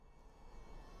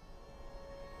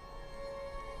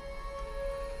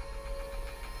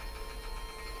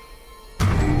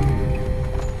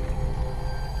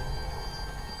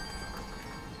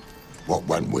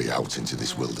went we out into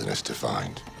this wilderness to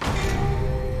find?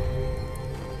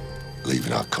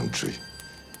 Leaving our country,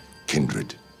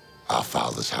 kindred, our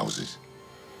fathers' houses.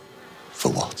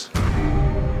 For what?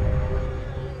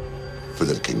 For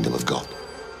the kingdom of God.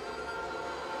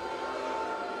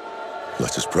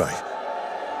 Let us pray.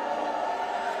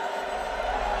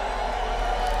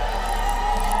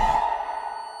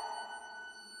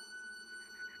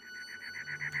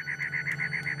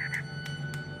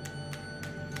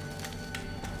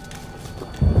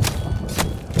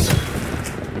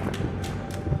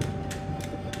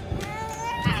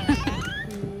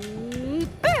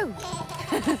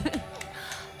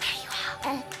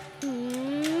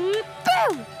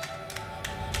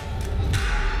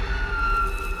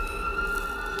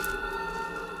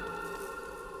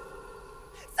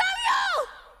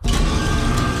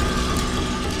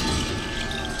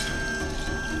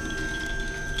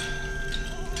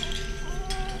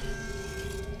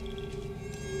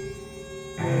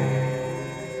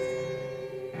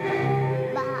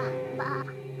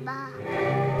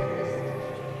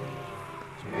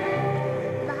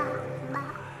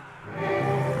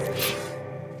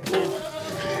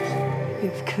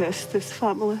 You've cursed this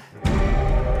family.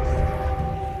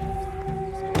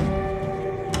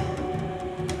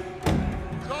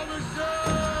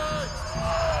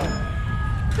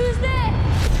 Who's there?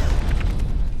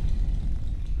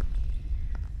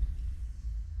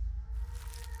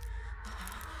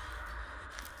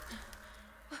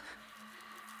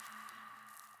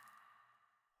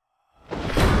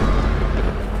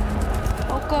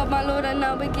 Oh God, my Lord, I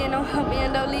now begin. Oh, help me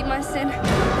and I'll leave my sin. For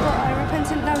I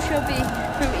repentant now shall be.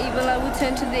 From evil I will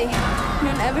turn to thee.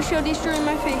 None ever shall destroy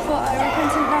my faith. For I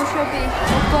repentant now shall be.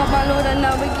 Oh God, my Lord, I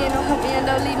now begin. Oh, help me and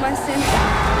I'll leave my sin.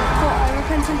 For I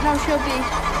repentant now shall be.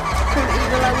 From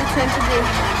evil I will turn to thee.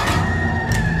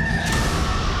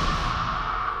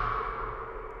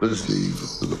 Let us leave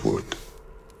the wood.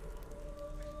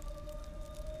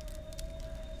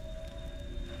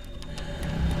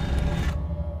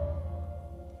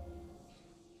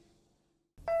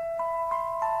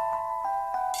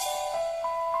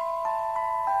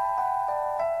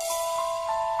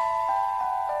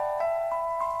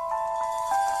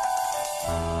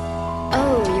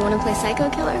 Oh, you want to play psycho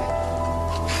killer?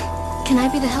 Can I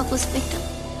be the helpless victim?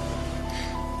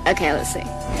 Okay, let's see.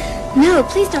 No,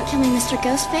 please don't kill me, Mr.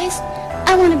 Ghostface.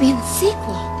 I want to be in the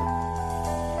sequel.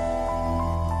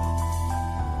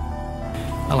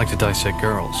 I like to dissect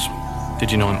girls.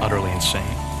 Did you know I'm utterly insane?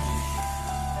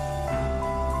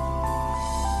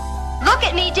 Look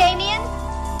at me, Damien.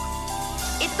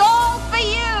 It's all for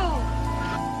you.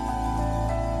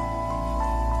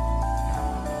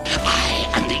 I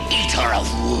am the eater of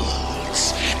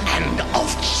wolves and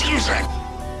of children.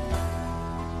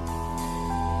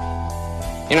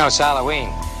 You know, it's Halloween.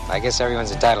 I guess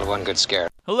everyone's entitled to one good scare.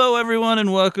 Hello, everyone,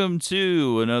 and welcome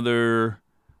to another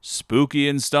spooky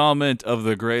installment of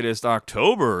the greatest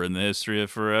October in the history of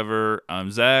forever.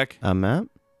 I'm Zach. I'm Matt.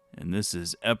 And this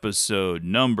is episode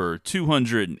number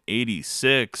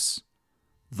 286,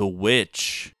 The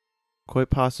Witch. Quite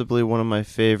possibly one of my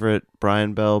favorite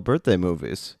Brian Bell birthday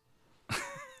movies.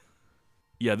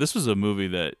 Yeah, this was a movie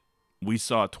that we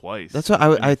saw twice. That's what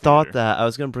I thought that. I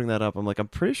was going to bring that up. I'm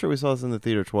pretty sure we saw this in the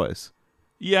theater twice.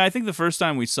 Yeah, I think the first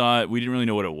time we saw it, we didn't really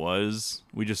know what it was.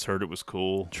 We just heard it was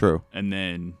cool. True. And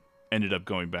then ended up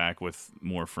going back with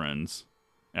more friends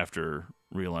after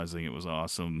realizing it was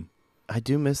awesome. I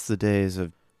do miss the days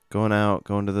of going out,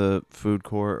 going to the food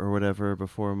court or whatever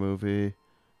before a movie,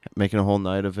 making a whole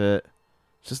night of it.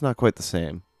 It's just not quite the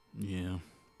same. Yeah.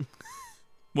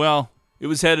 Well, it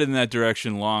was headed in that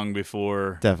direction long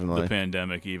before Definitely. the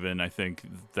pandemic even. I think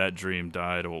that dream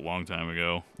died a long time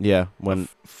ago. Yeah, when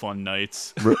fun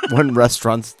nights. when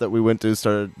restaurants that we went to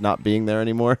started not being there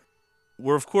anymore.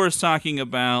 We're, of course, talking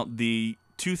about the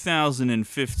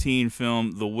 2015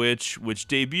 film The Witch, which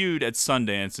debuted at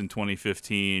Sundance in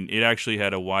 2015. It actually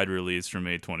had a wide release from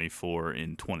May 24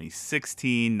 in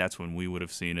 2016. That's when we would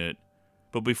have seen it.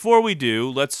 But before we do,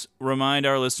 let's remind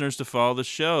our listeners to follow the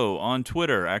show on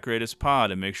Twitter, @GreatestPod,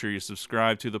 and make sure you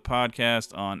subscribe to the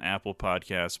podcast on Apple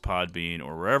Podcasts, Podbean,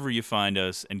 or wherever you find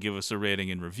us, and give us a rating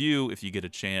and review if you get a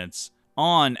chance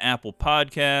on Apple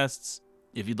Podcasts.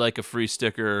 If you'd like a free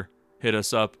sticker, hit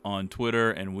us up on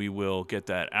Twitter, and we will get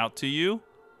that out to you.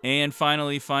 And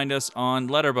finally, find us on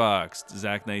Letterboxd,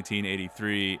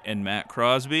 Zach1983 and Matt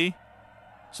Crosby.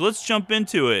 So let's jump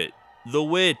into it. The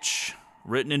Witch.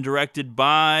 Written and directed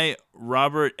by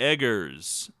Robert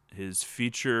Eggers. His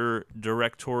feature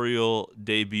directorial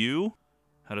debut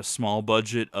had a small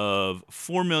budget of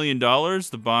 $4 million.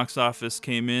 The box office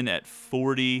came in at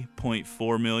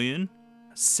 $40.4 million.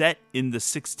 Set in the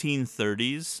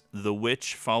 1630s, The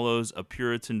Witch follows a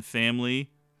Puritan family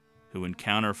who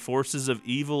encounter forces of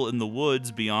evil in the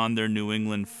woods beyond their New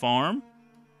England farm.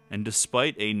 And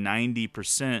despite a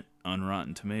 90% on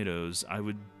Rotten Tomatoes, I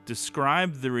would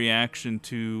describe the reaction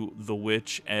to The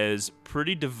Witch as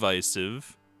pretty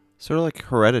divisive. Sort of like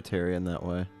Hereditary in that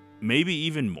way. Maybe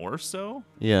even more so.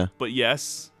 Yeah. But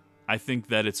yes, I think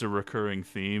that it's a recurring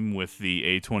theme with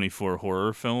the A24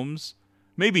 horror films.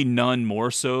 Maybe none more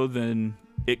so than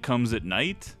It Comes at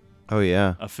Night. Oh,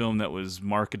 yeah. A film that was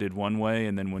marketed one way,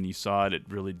 and then when you saw it, it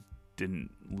really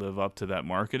didn't live up to that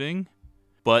marketing.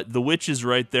 But The Witch is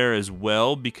right there as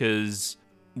well, because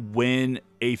when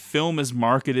a film is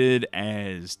marketed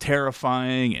as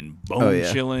terrifying and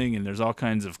bone-chilling, and there's all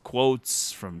kinds of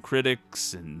quotes from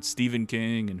critics and Stephen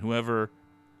King and whoever,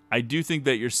 I do think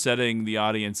that you're setting the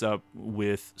audience up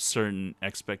with certain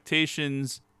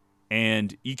expectations,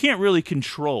 and you can't really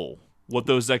control what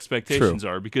those expectations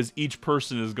are, because each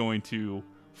person is going to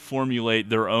formulate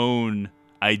their own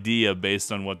idea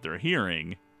based on what they're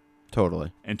hearing.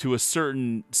 Totally. And to a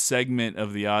certain segment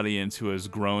of the audience who has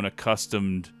grown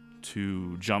accustomed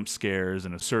to jump scares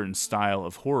and a certain style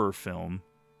of horror film,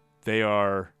 they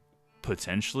are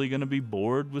potentially going to be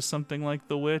bored with something like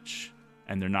The Witch,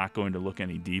 and they're not going to look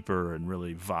any deeper and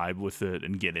really vibe with it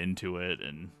and get into it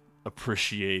and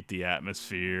appreciate the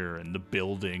atmosphere and the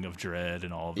building of dread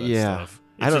and all of that stuff.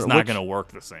 It's just not going to work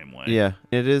the same way. Yeah,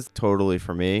 it is totally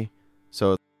for me.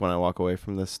 So when I walk away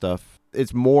from this stuff,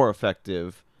 it's more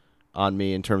effective on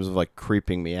me in terms of like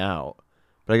creeping me out.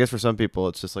 But I guess for some people,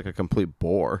 it's just like a complete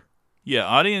bore. Yeah,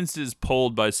 audiences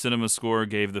polled by CinemaScore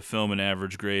gave the film an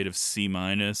average grade of C-,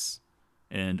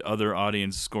 and other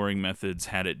audience scoring methods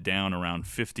had it down around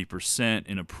 50%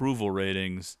 in approval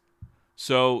ratings.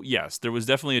 So, yes, there was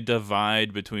definitely a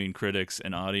divide between critics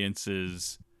and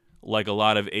audiences, like a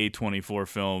lot of A24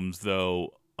 films,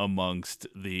 though, amongst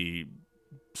the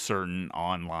certain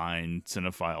online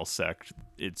cinephile sect,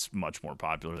 it's much more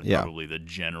popular than probably the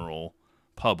general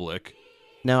public.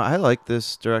 Now, I like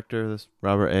this director, this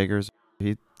Robert Eggers.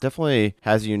 He definitely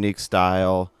has a unique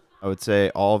style. I would say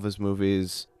all of his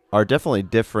movies are definitely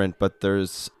different, but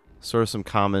there's sort of some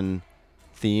common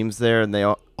themes there, and they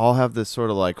all have this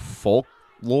sort of like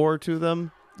folklore to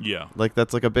them. Yeah. Like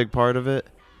that's like a big part of it.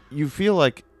 You feel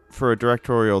like for a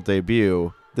directorial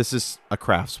debut, this is a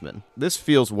craftsman. This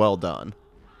feels well done.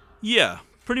 Yeah.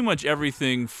 Pretty much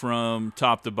everything from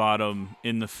top to bottom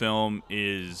in the film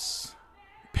is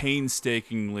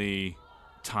painstakingly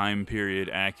time period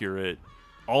accurate,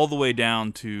 all the way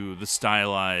down to the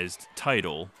stylized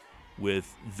title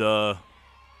with the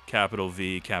capital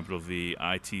V,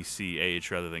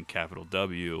 ITCH rather than capital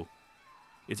W.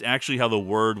 It's actually how the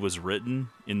word was written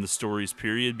in the story's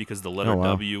period, because the letter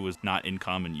W was not in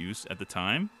common use at the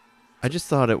time. I just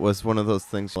thought it was one of those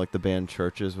things like the band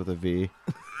Churches with a V.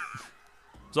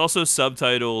 It's also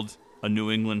subtitled A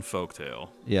New England Folktale.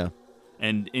 Yeah.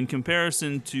 And in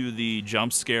comparison to the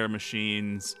jump scare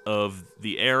machines of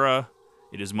the era,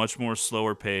 it is much more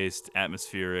slower paced,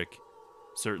 atmospheric,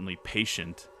 certainly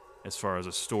patient as far as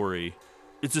a story.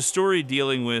 It's a story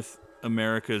dealing with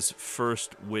America's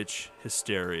first witch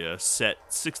hysteria, set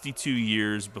 62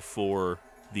 years before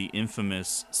the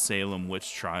infamous Salem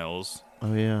witch trials.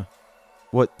 Oh, yeah.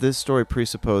 What this story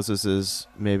presupposes is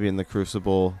maybe in the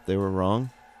Crucible they were wrong?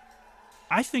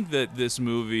 I think that this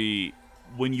movie,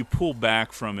 when you pull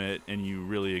back from it and you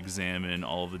really examine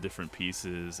all of the different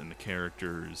pieces and the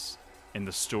characters and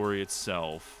the story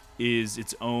itself, is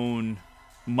its own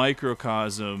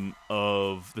microcosm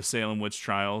of the Salem witch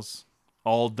trials,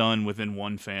 all done within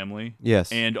one family.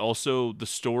 Yes. And also the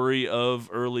story of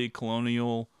early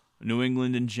colonial New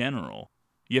England in general.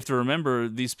 You have to remember,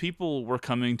 these people were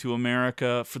coming to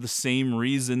America for the same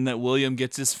reason that William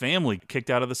gets his family kicked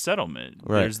out of the settlement.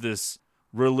 Right. There's this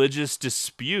religious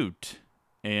dispute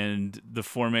and the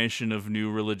formation of new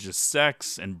religious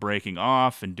sects and breaking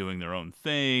off and doing their own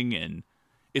thing, and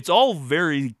it's all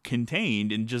very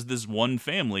contained in just this one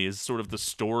family is sort of the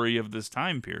story of this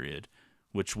time period,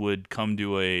 which would come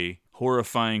to a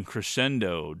horrifying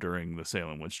crescendo during the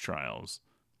Salem witch trials.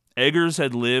 Eggers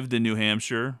had lived in New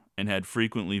Hampshire and had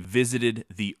frequently visited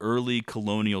the early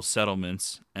colonial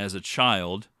settlements as a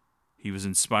child. He was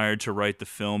inspired to write the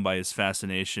film by his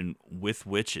fascination with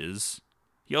witches.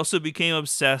 He also became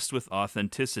obsessed with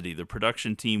authenticity. The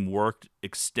production team worked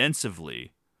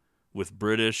extensively with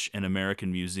British and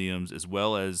American museums, as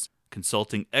well as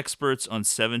consulting experts on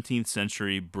 17th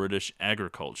century British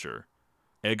agriculture.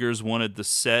 Eggers wanted the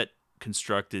set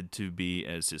constructed to be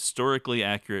as historically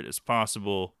accurate as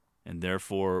possible, and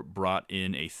therefore brought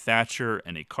in a thatcher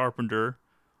and a carpenter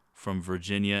from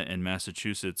Virginia and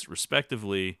Massachusetts,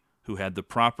 respectively, who had the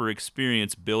proper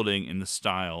experience building in the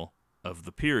style of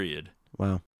the period.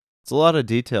 Wow. It's a lot of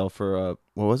detail for a,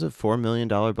 what was it, $4 million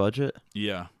budget?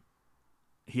 Yeah.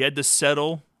 He had to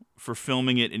settle for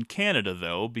filming it in Canada,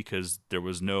 though, because there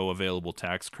was no available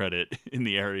tax credit in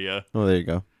the area. Oh, there you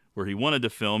go. Where he wanted to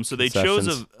film. So they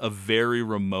chose a very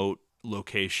remote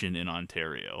location in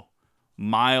Ontario.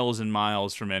 Miles and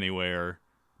miles from anywhere.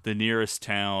 The nearest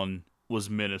town was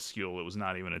minuscule. It was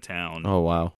not even a town. Oh,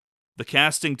 wow. The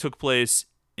casting took place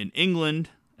in England,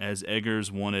 as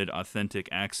Eggers wanted authentic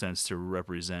accents to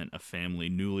represent a family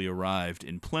newly arrived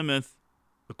in Plymouth.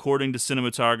 According to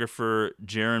cinematographer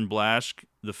Jaron Blaschke,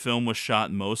 the film was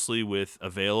shot mostly with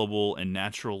available and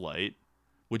natural light,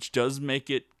 which does make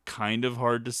it kind of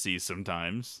hard to see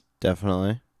sometimes.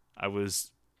 Definitely. I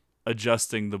was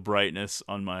adjusting the brightness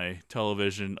on my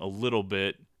television a little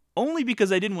bit, only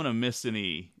because I didn't want to miss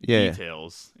any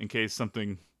details in case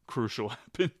something crucial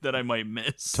happened that I might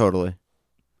miss. Totally.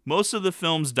 Most of the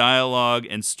film's dialogue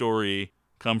and story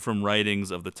come from writings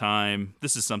of the time.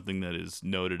 This is something that is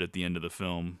noted at the end of the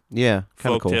film. Yeah,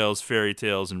 kind of cool. Folktales, fairy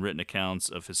tales, and written accounts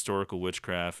of historical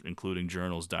witchcraft, including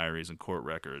journals, diaries, and court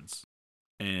records.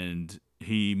 And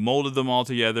he molded them all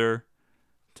together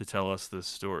to tell us this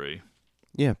story.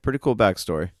 Yeah, pretty cool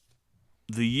backstory.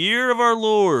 The year of our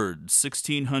Lord,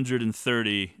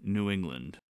 1630, New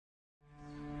England.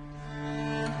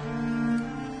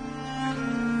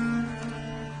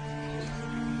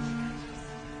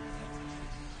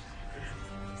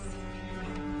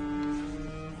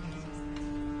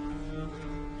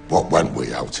 What went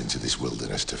we out into this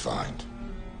wilderness to find?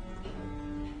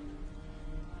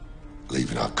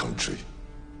 Leaving our country,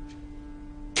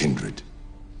 kindred,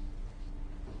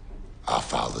 our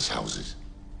fathers' houses.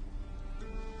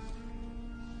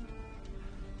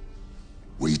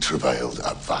 We travailed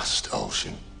a vast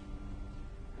ocean.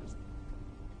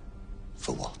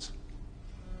 For what?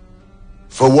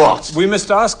 For what? We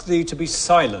must ask thee to be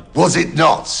silent. Was it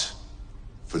not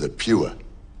for the pure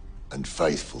and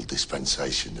faithful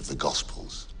dispensation of the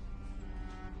Gospels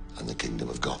and the kingdom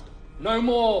of God? No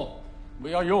more.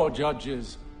 We are your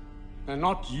judges, and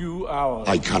not you ours.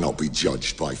 I cannot be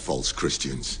judged by false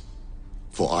Christians,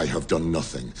 for I have done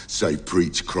nothing save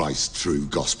preach Christ's true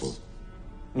gospel.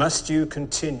 Must you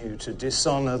continue to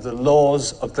dishonor the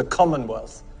laws of the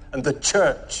Commonwealth and the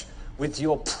Church with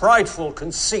your prideful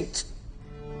conceit?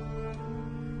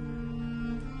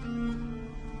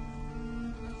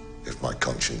 If my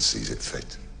conscience sees it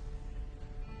fit.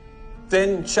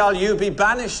 Then shall you be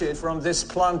banished from this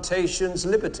plantation's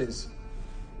liberties.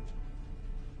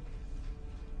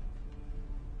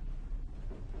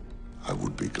 I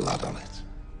would be glad on it.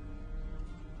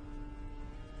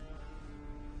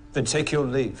 Then take your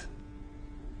leave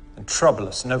and trouble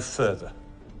us no further.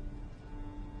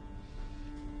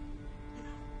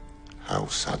 How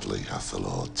sadly hath the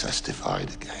Lord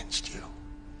testified against you.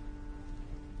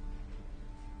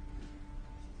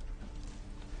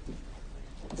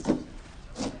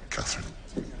 Catherine.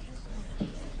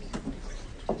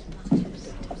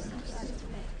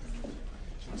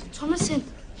 Thomason.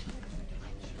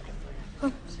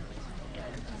 Oh.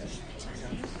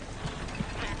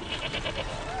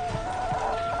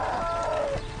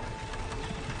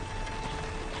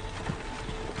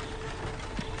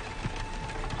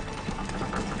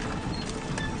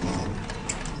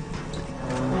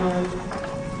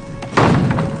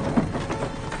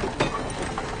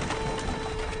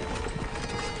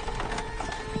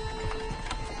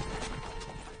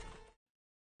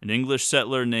 An English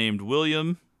settler named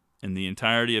William and the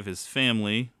entirety of his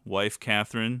family, wife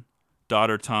Catherine,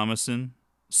 daughter Thomason,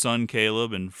 son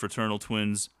Caleb, and fraternal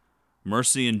twins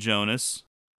Mercy and Jonas,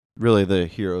 really the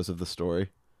heroes of the story,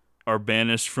 are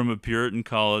banished from a Puritan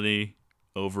colony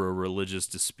over a religious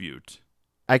dispute.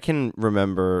 I can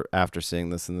remember after seeing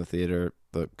this in the theater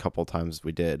the couple times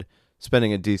we did,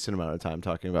 spending a decent amount of time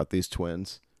talking about these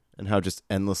twins and how just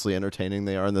endlessly entertaining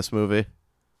they are in this movie.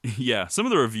 Yeah, some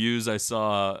of the reviews I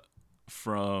saw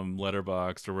from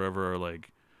Letterboxd or wherever are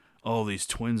like, oh, these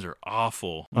twins are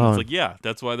awful. And it's like, yeah,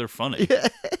 that's why they're funny. Yeah.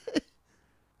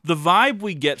 The vibe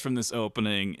we get from this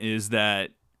opening is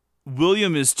that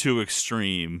William is too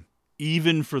extreme,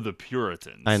 even for the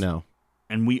Puritans. I know.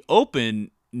 And we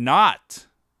open not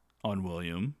on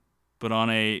William, but on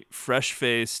a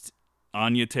fresh-faced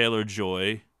Anya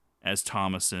Taylor-Joy as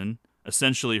Thomason,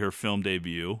 essentially her film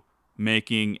debut,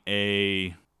 making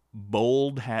a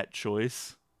bold hat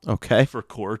choice for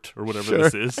court or whatever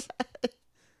this is.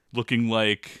 Looking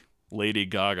like Lady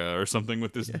Gaga or something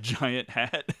with this giant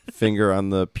hat. Finger on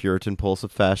the Puritan pulse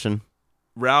of fashion.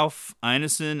 Ralph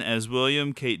Ineson as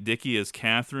William, Kate Dickie as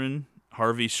Catherine,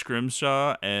 Harvey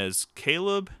Scrimshaw as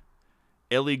Caleb,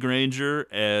 Ellie Granger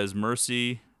as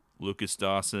Mercy, Lucas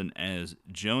Dawson as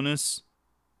Jonas.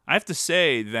 I have to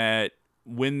say that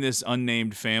when this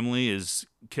unnamed family is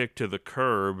kicked to the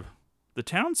curb, the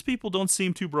townspeople don't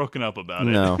seem too broken up about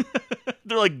it. No.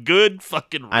 They're like good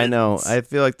fucking riddance. I know. I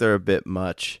feel like they're a bit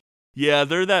much. Yeah,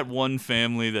 they're that one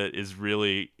family that is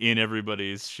really in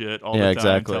everybody's shit all the time,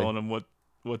 exactly. telling them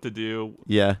what to do.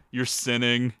 Yeah. You're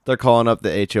sinning. They're calling up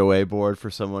the HOA board for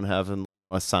someone having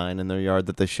a sign in their yard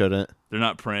that they shouldn't. They're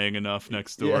not praying enough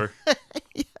next door.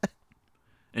 Yeah.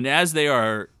 And as they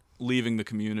are leaving the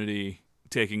community,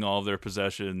 taking all of their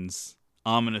possessions,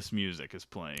 ominous music is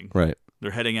playing. Right.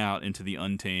 They're heading out into the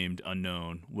untamed,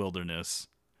 unknown wilderness,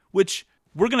 which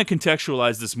we're going to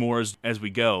contextualize this more as we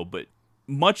go, but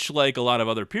much like a lot of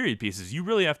other period pieces, you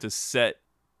really have to set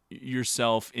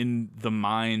yourself in the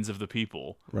minds of the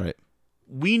people. Right.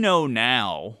 We know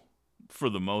now, for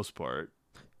the most part,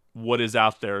 what is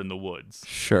out there in the woods.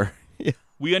 Sure. Yeah.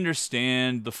 We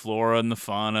understand the flora and the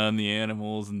fauna and the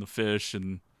animals and the fish,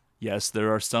 and yes,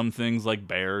 there are some things like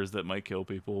bears that might kill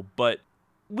people, but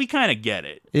we kind of get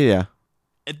it. Yeah.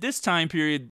 At this time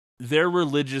period, their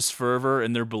religious fervor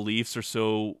and their beliefs are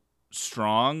so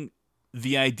strong.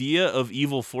 The idea of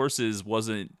evil forces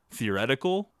wasn't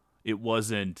theoretical. It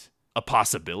wasn't a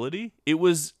possibility. It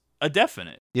was a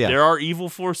definite. Yeah. There are evil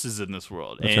forces in this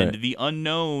world. That's and right. The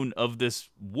unknown of this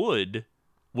wood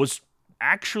was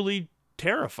actually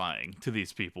terrifying to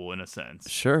these people in a sense.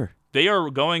 Sure. They are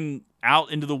going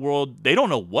out into the world. They don't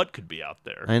know what could be out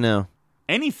there. I know.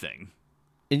 Anything.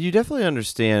 And you definitely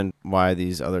understand why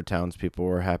these other townspeople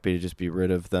were happy to just be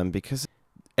rid of them, because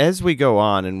as we go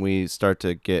on and we start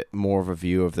to get more of a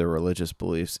view of their religious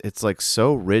beliefs, it's like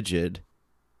so rigid.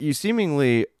 You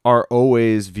seemingly are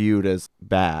always viewed as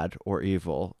bad or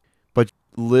evil, but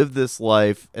live this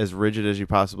life as rigid as you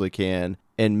possibly can,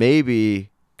 and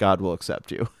maybe God will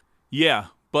accept you. Yeah,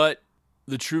 but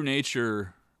the true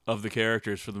nature of the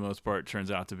characters, for the most part, turns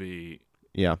out to be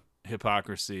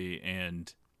hypocrisy,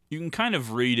 and you can kind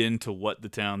of read into what the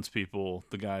townspeople,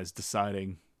 the guys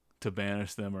deciding to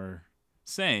banish them, are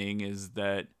saying is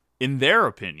that, in their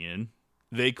opinion,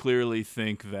 they clearly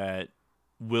think that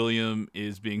William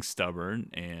is being stubborn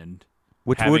and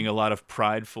having a lot of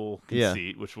prideful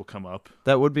conceit, which will come up.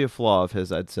 That would be a flaw of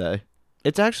his, I'd say.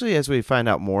 It's actually, as we find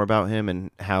out more about him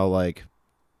and how, like,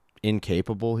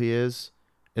 incapable he is,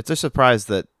 it's a surprise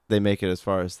that they make it as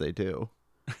far as they do.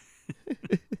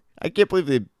 I can't believe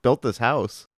they built this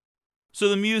house. So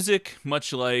the music,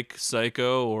 much like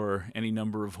Psycho or any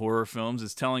number of horror films,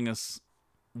 is telling us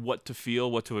what to feel,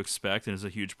 what to expect, and is a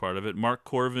huge part of it. Mark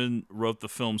Corvin wrote the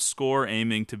film's score,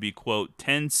 aiming to be, quote,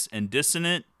 tense and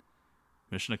dissonant.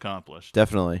 Mission accomplished.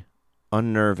 Definitely.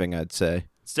 Unnerving, I'd say.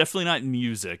 It's definitely not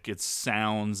music. It's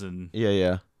sounds and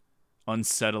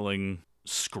unsettling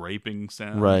scraping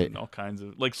sounds. Right. And all kinds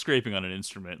of, like scraping on an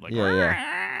instrument. Like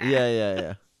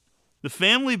Yeah. The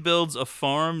family builds a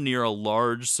farm near a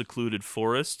large, secluded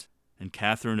forest, and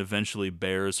Catherine eventually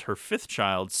bears her fifth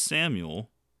child, Samuel.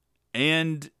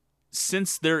 And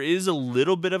since there is a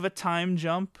little bit of a time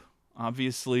jump,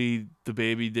 obviously the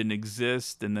baby didn't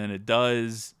exist, and then it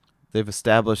does. They've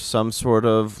established some sort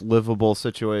of livable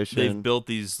situation. They've built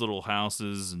these little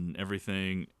houses and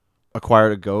everything.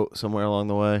 Acquired a goat somewhere along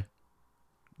the way.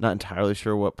 Not entirely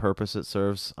sure what purpose it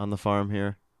serves on the farm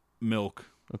here. Milk.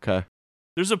 Okay.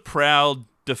 There's a proud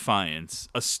defiance,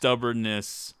 a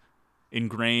stubbornness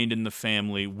ingrained in the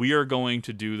family. We are going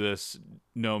to do this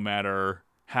no matter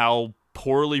how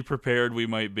poorly prepared we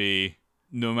might be,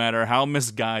 no matter how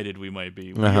misguided we might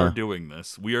be. We are doing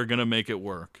this. We are going to make it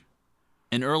work.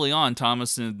 And early on,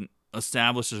 Thomason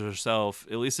establishes herself,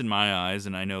 at least in my eyes,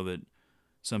 and I know that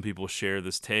some people share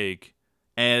this take,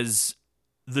 as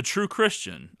the true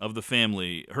Christian of the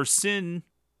family. Her sin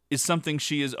is something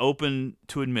she is open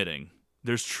to admitting.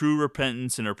 There's true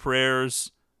repentance in her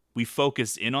prayers. We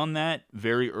focus in on that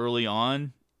very early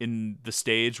on in the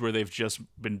stage where they've just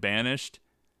been banished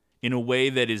in a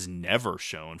way that is never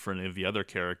shown for any of the other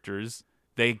characters.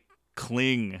 They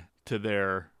cling to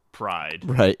their pride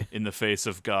in the face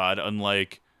of God,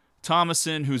 unlike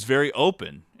Thomason, who's very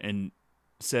open and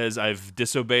says, I've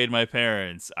disobeyed my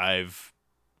parents, I've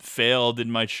failed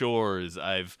in my chores,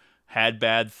 I've had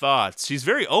bad thoughts. She's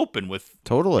very open with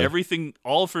everything,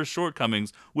 all of her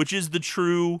shortcomings, which is the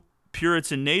true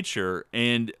Puritan nature.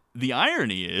 And the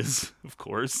irony is, of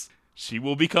course, she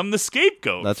will become the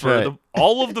scapegoat for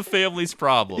all of the family's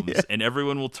problems, and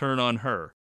everyone will turn on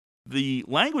her. The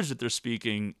language that they're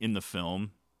speaking in the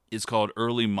film is called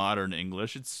early modern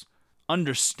English. It's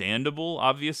understandable,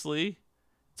 obviously,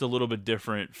 It's a little bit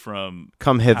different from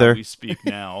Come hither. how we speak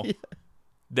now. Yeah.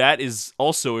 That is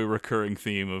also a recurring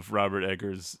theme of Robert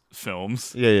Eggers'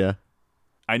 films. Yeah.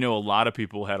 I know a lot of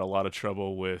people had a lot of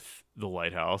trouble with The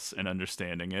Lighthouse and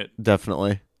understanding it.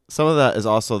 Definitely. Some of that is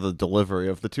also the delivery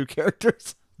of the two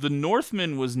characters. The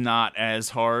Northman was not as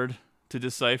hard to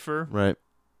decipher. Right.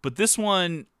 But this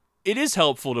one, it is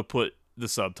helpful to put the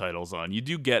subtitles on. You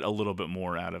do get a little bit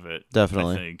more out of it.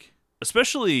 Definitely. I think.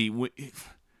 Especially,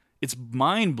 it's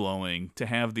mind-blowing to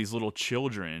have these little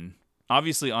children.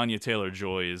 Obviously, Anya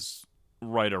Taylor-Joy is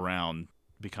right around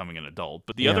becoming an adult,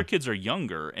 but the other kids are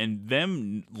younger, and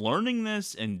them learning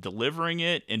this and delivering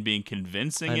it and being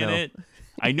convincing in it.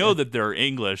 I know that they're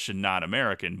English and not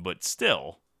American, but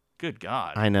still, good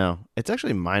God. I know. It's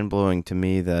actually mind-blowing to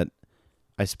me that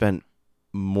I spent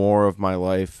more of my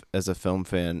life as a film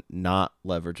fan not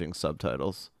leveraging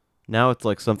subtitles. Now it's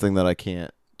like something that I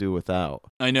can't do without.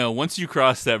 I know. Once you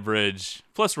cross that bridge,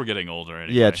 plus we're getting older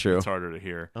anyway. Yeah, true. It's harder to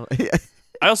hear. Oh, yeah.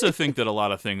 I also think that a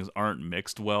lot of things aren't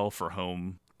mixed well for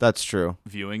home That's true.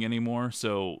 viewing anymore.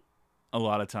 So a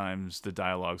lot of times the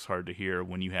dialogue's hard to hear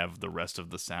when you have the rest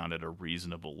of the sound at a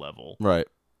reasonable level. Right.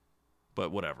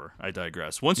 But whatever. I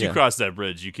digress. Once you cross that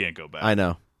bridge, you can't go back. I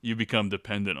know. You become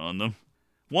dependent on them.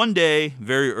 One day,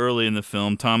 very early in the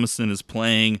film, Thomason is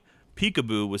playing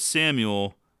peekaboo with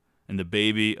Samuel, and the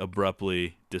baby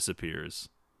abruptly disappears.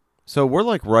 So we're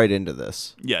like right into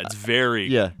this. Yeah, it's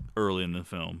very early in the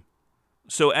film.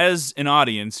 So as an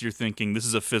audience, you're thinking this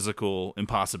is a physical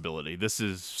impossibility. This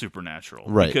is supernatural.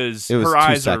 Right. Because it was her 2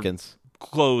 eyes seconds. are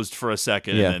closed for a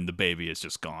second, Yeah. and then the baby is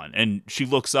just gone. And she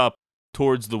looks up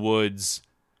towards the woods.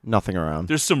 Nothing around.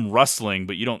 There's some rustling,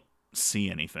 but you don't see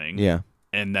anything. Yeah.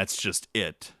 And that's just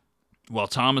it. While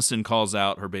Thomason calls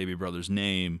out her baby brother's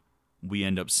name, we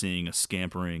end up seeing a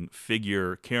scampering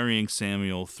figure carrying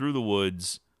Samuel through the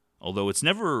woods, although it's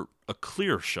never a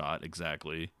clear shot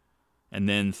exactly. And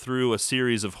then through a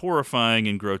series of horrifying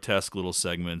and grotesque little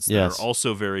segments that are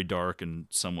also very dark and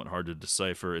somewhat hard to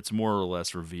decipher, it's more or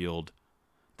less revealed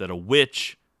that a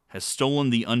witch has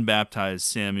stolen the unbaptized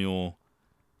Samuel,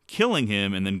 killing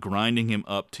him and then grinding him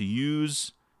up to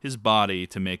use his body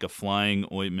to make a flying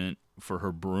ointment for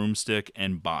her broomstick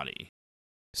and body.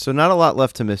 So not a lot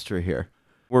left to mystery here.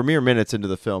 We're mere minutes into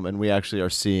the film, and we actually are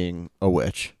seeing a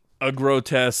witch. A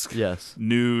grotesque,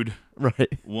 nude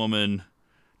woman.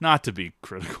 Not to be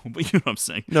critical, but you know what I'm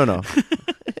saying. No.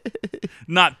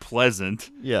 Not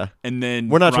pleasant. Yeah. And then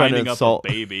we're not trying to grinding insult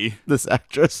up a baby. This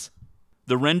actress.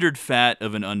 The rendered fat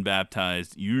of an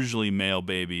unbaptized, usually male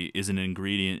baby is an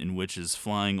ingredient in witch's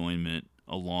flying ointment,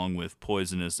 along with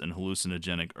poisonous and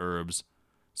hallucinogenic herbs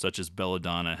such as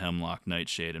belladonna, hemlock,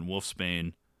 nightshade, and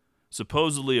wolfsbane.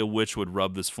 Supposedly, a witch would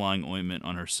rub this flying ointment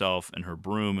on herself and her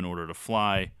broom in order to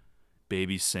fly.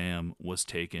 Baby Sam was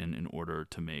taken in order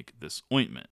to make this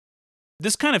ointment.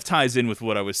 This kind of ties in with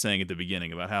what I was saying at the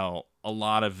beginning about how a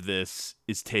lot of this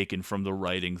is taken from the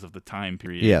writings of the time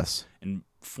period and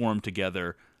formed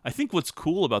together. I think what's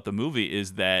cool about the movie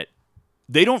is that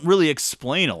they don't really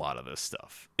explain a lot of this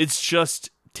stuff. It's just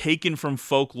taken from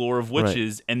folklore of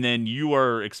witches, and then you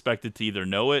are expected to either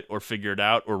know it or figure it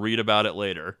out or read about it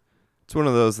later. It's one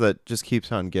of those that just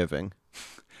keeps on giving.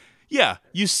 Yeah,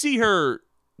 you see her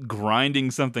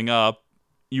grinding something up,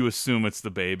 you assume it's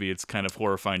the baby. It's kind of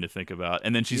horrifying to think about.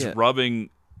 And then she's rubbing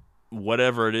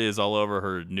whatever it is all over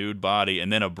her nude body,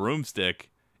 and then a broomstick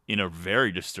in a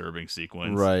very disturbing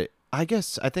sequence. Right. I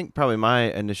think probably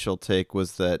my initial take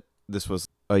was that this was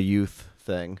a youth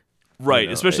thing. Right, you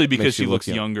know, especially because she looks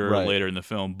look younger later in the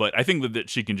film. But I think that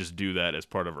she can just do that as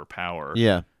part of her power.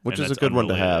 Yeah, which is a good one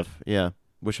to have. Yeah,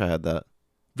 wish I had that.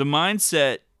 The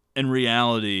mindset and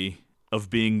reality of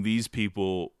being these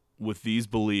people with these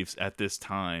beliefs at this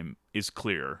time is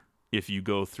clear if you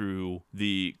go through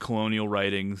the colonial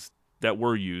writings that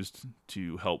were used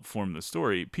to help form the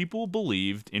story. People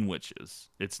believed in witches.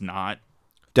 It's not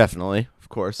definitely, of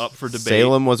course, up for debate.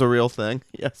 Salem was a real thing.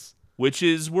 Yes.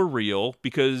 Witches were real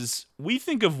because we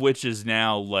think of witches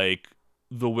now like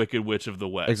the Wicked Witch of the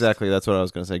West. Exactly, that's what I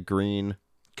was going to say. Green,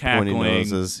 cackling, pointy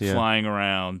noses, flying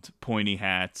around, pointy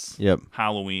hats,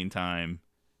 Halloween time.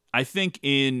 I think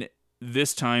in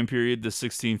this time period, the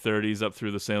 1630s up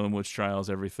through the Salem witch trials,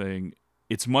 everything,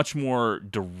 it's much more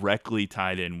directly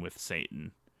tied in with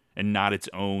Satan and not its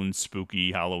own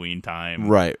spooky Halloween time.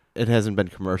 Right. It hasn't been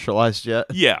commercialized yet.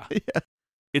 Yeah.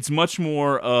 It's much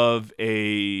more of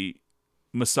a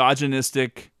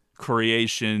misogynistic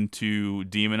creation to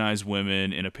demonize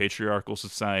women in a patriarchal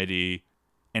society.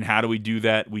 And how do we do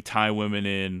that? We tie women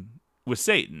in with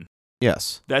Satan.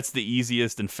 Yes. That's the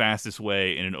easiest and fastest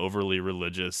way in an overly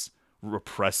religious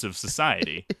repressive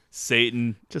society.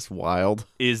 Satan just wild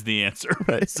is the answer.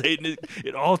 Right. Satan,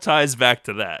 it all ties back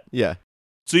to that. Yeah.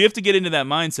 So you have to get into that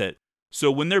mindset.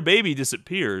 So when their baby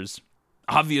disappears,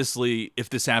 obviously, if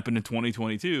this happened in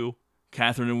 2022,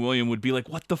 Catherine and William would be like,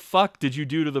 what the fuck did you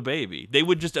do to the baby? They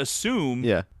would just assume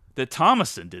that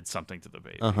Thomasin did something to the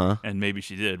baby. And maybe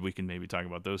she did. We can maybe talk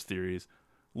about those theories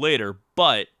later.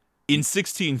 But in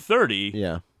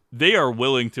 1630, they are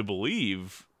willing to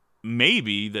believe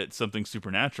maybe that something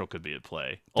supernatural could be at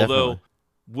play. Definitely. Although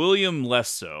William less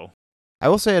so. I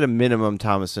will say at a minimum,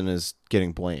 Thomasin is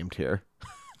getting blamed here.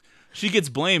 She gets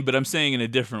blamed, but I'm saying in a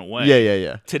different way.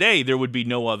 Yeah. Today, there would be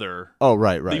no other... Oh,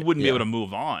 right. They wouldn't be able to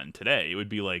move on today. It would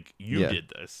be like, you did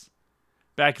this.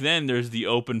 Back then, there's the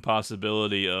open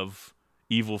possibility of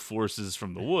evil forces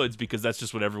from the woods because that's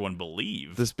just what everyone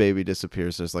believed. This baby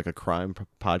disappears. There's like a crime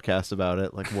podcast about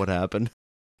it. Like, what happened?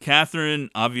 Catherine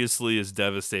obviously is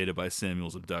devastated by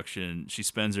Samuel's abduction. She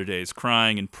spends her days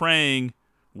crying and praying,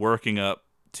 working up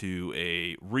to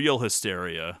a real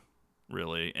hysteria,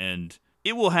 really, and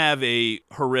it will have a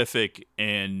horrific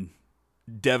and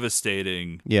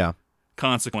devastating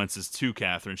consequences to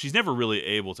Catherine. She's never really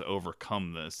able to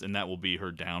overcome this, and that will be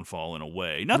her downfall in a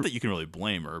way. Not that you can really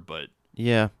blame her, but...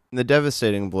 Yeah, the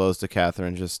devastating blows to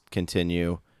Catherine just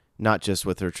continue, not just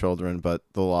with her children, but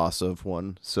the loss of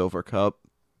one silver cup.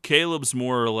 Caleb's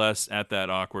more or less at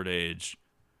that awkward age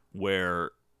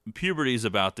where puberty's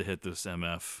about to hit this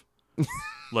MF.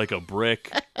 Like a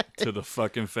brick to the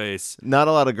fucking face. Not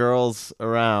a lot of girls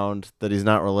around that he's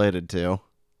not related to.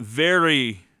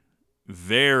 Very,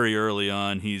 very early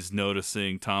on, he's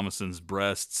noticing Thomasin's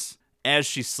breasts. As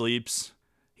she sleeps,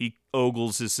 he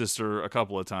ogles his sister a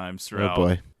couple of times throughout. Oh,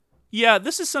 boy. Yeah,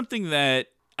 this is something that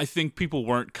I think people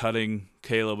weren't cutting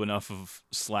Caleb enough of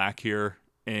slack here.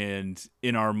 And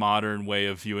in our modern way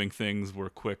of viewing things, we're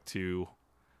quick to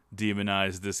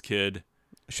demonize this kid.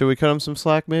 Should we cut him some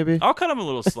slack, maybe? I'll cut him a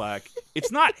little slack.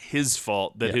 It's not his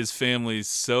fault that his family's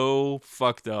so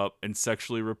fucked up and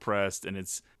sexually repressed, and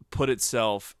it's put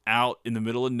itself out in the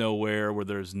middle of nowhere where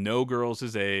there's no girls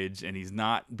his age, and he's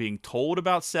not being told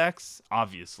about sex,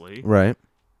 obviously. Right.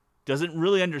 Doesn't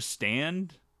really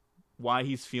understand why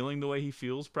he's feeling the way he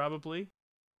feels, probably.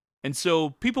 And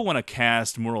so people want to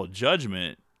cast moral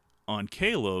judgment on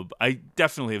Caleb. I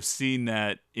definitely have seen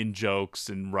that in jokes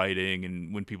and writing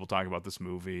and when people talk about this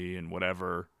movie and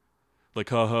whatever. Like,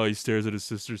 haha, he stares at his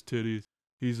sister's titties.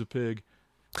 He's a pig.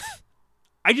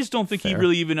 I just don't think he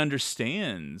really even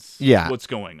understands what's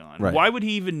going on. Right. Why would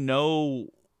he even know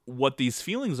what these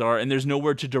feelings are? And there's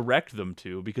nowhere to direct them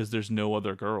to because there's no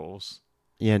other girls.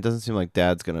 Yeah, it doesn't seem like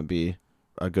Dad's going to be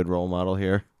a good role model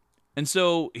here. And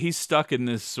so he's stuck in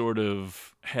this sort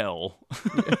of hell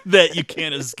that you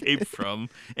can't escape from.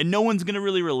 And no one's going to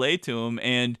really relate to him.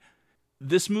 And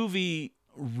this movie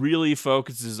really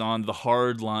focuses on the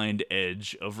hard-lined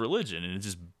edge of religion. And it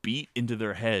just beat into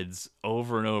their heads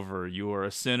over and over. You are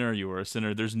a sinner. You are a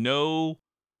sinner. There's no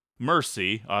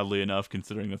mercy, oddly enough,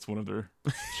 considering that's one of their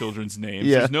children's names.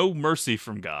 Yeah. There's no mercy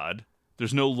from God.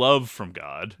 There's no love from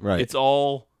God. Right. It's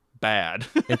all bad.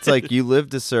 It's like you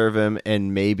live to serve him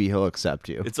and maybe he'll accept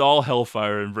you. It's all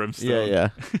hellfire and brimstone. Yeah.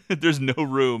 There's no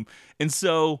room. And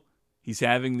so he's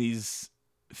having these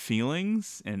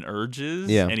feelings and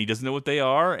urges and he doesn't know what they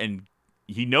are and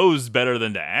he knows better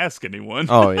than to ask anyone.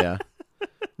 Oh, yeah.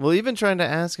 Well, even trying to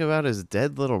ask about his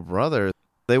dead little brother,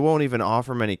 they won't even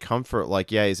offer him any comfort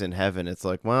like, yeah, he's in heaven. It's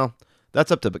like, well,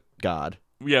 that's up to God.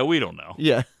 Yeah, we don't know.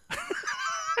 Yeah.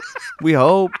 We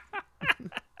hope.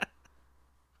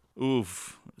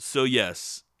 Oof. So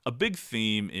yes, a big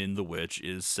theme in The Witch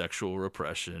is sexual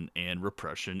repression and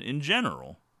repression in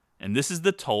general. And this is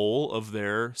the toll of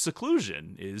their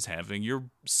seclusion, is having your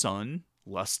son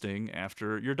lusting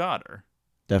after your daughter.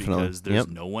 Definitely. Because there's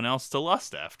no one else to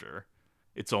lust after.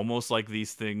 It's almost like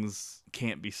these things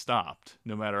can't be stopped,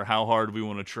 no matter how hard we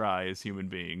want to try as human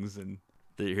beings. And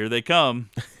here they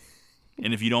come.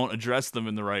 And if you don't address them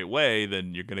in the right way,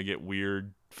 then you're going to get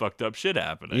weird, fucked up shit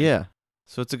happening. Yeah.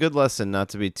 So it's a good lesson not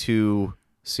to be too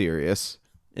serious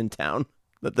in town,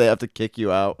 that they have to kick you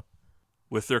out.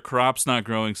 With their crops not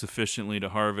growing sufficiently to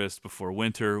harvest before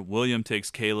winter, William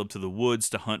takes Caleb to the woods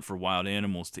to hunt for wild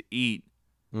animals to eat.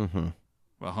 Mm-hmm.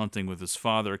 While hunting with his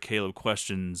father, Caleb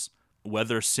questions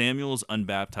whether Samuel's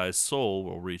unbaptized soul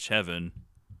will reach heaven.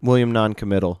 William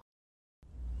non-committal.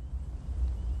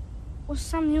 Was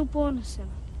Samuel born a sinner?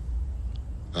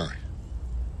 Aye.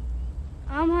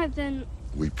 I might then...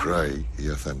 We pray he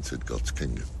hath entered God's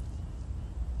kingdom.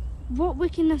 What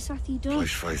wickedness hath he done?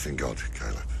 Place faith in God,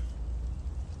 Caleb.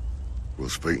 We'll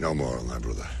speak no more on that,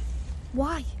 brother.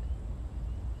 Why?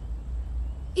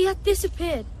 He had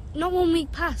disappeared. Not 1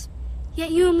 week passed,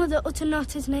 yet you and Mother utter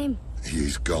not his name. He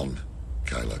is gone,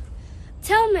 Caleb.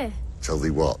 Tell me, Tell thee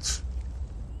what?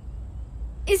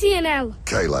 is he in hell?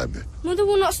 Caleb. Mother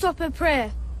will not stop her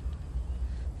prayer.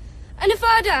 And if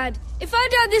I died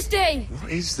this day,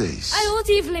 What is this? I ought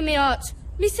evil in my heart.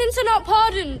 Me sins are not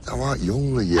pardoned. Thou art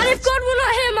young yet. And if God will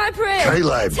not hear my prayer,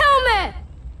 Caleb! tell me!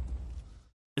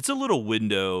 It's a little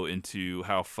window into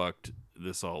how fucked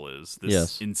this all is.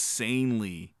 This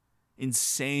insanely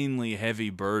heavy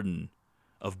burden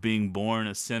of being born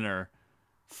a sinner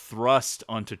thrust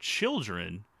onto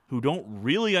children who don't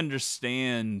really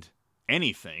understand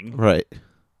anything. Right.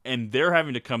 And they're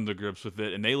having to come to grips with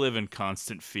it, and they live in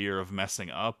constant fear of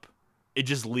messing up. It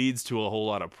just leads to a whole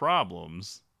lot of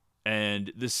problems.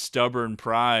 And this stubborn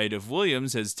pride of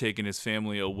Williams has taken his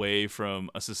family away from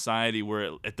a society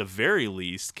where, at the very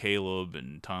least, Caleb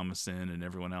and Thomason and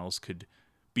everyone else could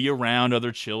be around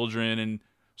other children and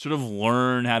sort of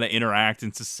learn how to interact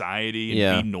in society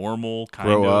and be normal,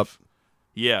 Grow up.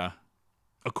 Yeah.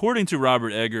 According to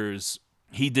Robert Eggers,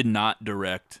 he did not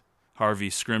direct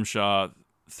Harvey Scrimshaw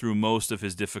through most of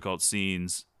his difficult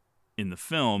scenes in the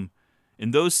film. In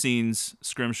those scenes,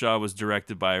 Scrimshaw was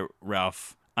directed by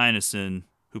Ralph Ineson,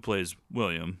 who plays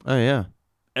William. Oh, yeah.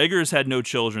 Eggers had no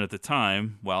children at the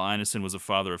time, while Ineson was a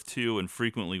father of 2 and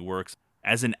frequently works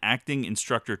as an acting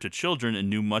instructor to children and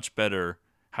knew much better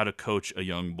how to coach a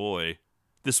young boy.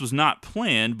 This was not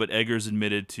planned, but Eggers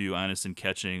admitted to Ineson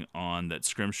catching on that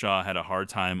Scrimshaw had a hard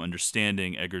time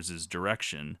understanding Eggers'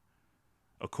 direction.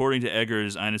 According to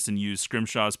Eggers, Ineson used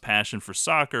Scrimshaw's passion for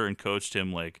soccer and coached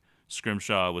him like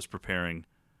Scrimshaw was preparing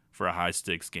for a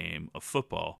high-stakes game of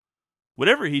football.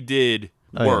 Whatever he did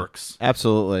works. Yeah.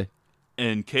 Absolutely.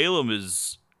 And Caleb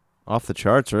is off the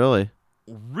charts,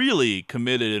 really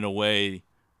committed in a way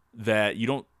that you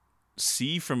don't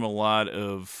see from a lot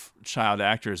of child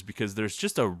actors, because there's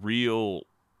just a real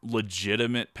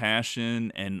legitimate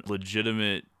passion and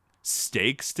legitimate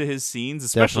stakes to his scenes,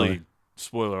 especially, Definitely.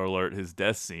 Spoiler alert, his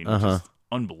death scene, which is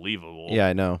unbelievable. Yeah,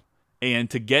 I know. And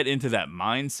to get into that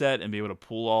mindset and be able to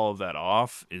pull all of that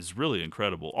off is really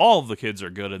incredible. All of the kids are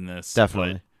good in this.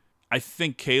 Definitely. But I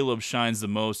think Caleb shines the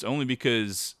most only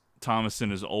because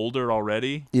Thomason is older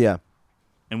already. Yeah.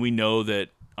 And we know that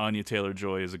Anya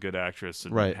Taylor-Joy is a good actress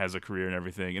and has a career and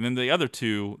everything. And then the other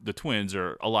two, the twins,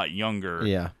 are a lot younger.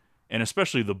 Yeah. And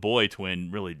especially the boy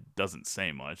twin really doesn't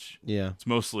say much. Yeah. It's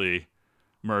mostly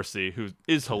Mercy, who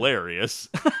is hilarious.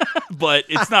 But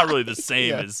it's not really the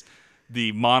same as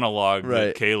the monologue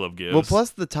that Caleb gives. Well,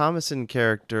 plus the Thomason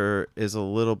character is a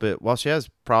little bit, while she has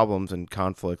problems and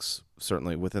conflicts,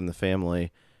 certainly within the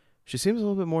family, she seems a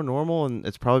little bit more normal, and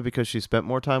it's probably because she spent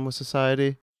more time with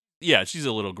society. Yeah, she's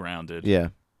a little grounded. Yeah.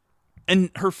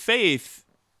 And her faith,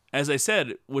 as I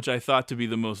said, which I thought to be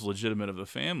the most legitimate of the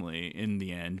family in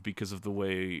the end, because of the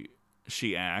way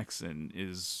she acts and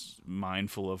is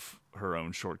mindful of her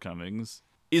own shortcomings,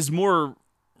 is more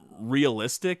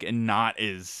realistic and not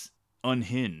as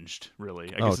unhinged,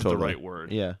 really. I guess is the right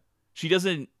word. Yeah. She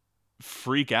doesn't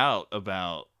freak out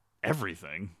about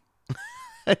everything.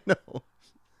 I know.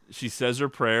 She says her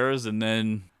prayers and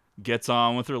then gets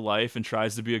on with her life and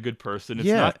tries to be a good person. It's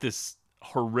not this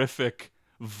horrific,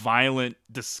 violent,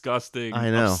 disgusting,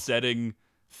 upsetting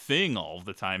thing all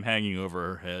the time hanging over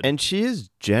her head. And she is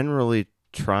generally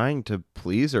trying to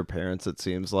please her parents, it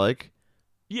seems like.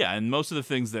 Yeah, and most of the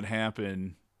things that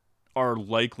happen are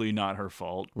likely not her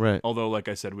fault. Right. Although, like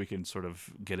I said, we can sort of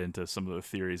get into some of the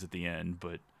theories at the end,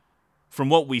 but from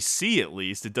what we see, at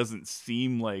least, it doesn't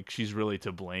seem like she's really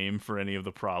to blame for any of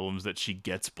the problems that she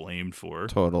gets blamed for.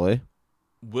 Totally.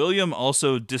 William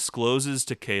also discloses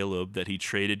to Caleb that he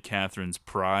traded Catherine's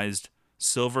prized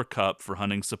silver cup for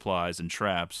hunting supplies and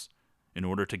traps in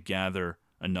order to gather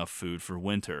enough food for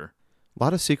winter. A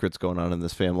lot of secrets going on in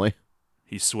this family.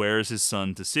 He swears his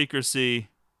son to secrecy.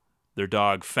 Their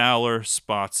dog Fowler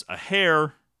spots a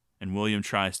hare, and William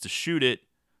tries to shoot it,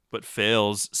 but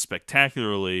fails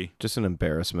spectacularly. Just an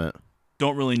embarrassment.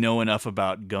 Don't really know enough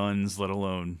about guns, let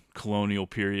alone colonial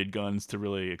period guns, to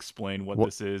really explain what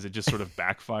this is. It just sort of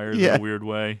backfires in a weird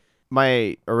way.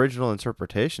 My original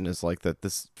interpretation is like that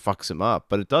this fucks him up,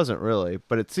 but it doesn't really.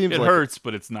 But it seems it like hurts,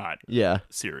 but it's not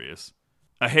serious.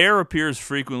 A hare appears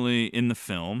frequently in the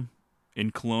film.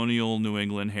 In colonial New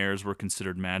England, hares were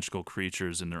considered magical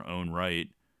creatures in their own right.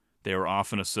 They were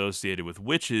often associated with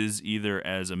witches, either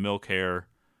as a milk hare,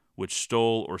 which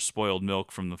stole or spoiled milk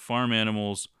from the farm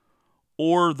animals,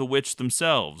 or the witch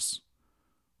themselves,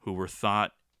 who were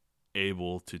thought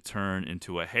able to turn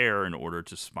into a hare in order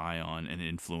to spy on and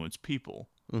influence people.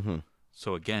 Mm-hmm.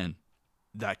 So again,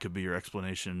 that could be your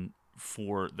explanation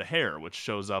for the hare, which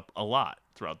shows up a lot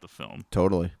throughout the film.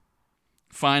 Totally.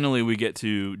 Finally, we get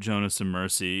to Jonas and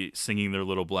Mercy singing their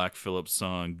little Black Phillip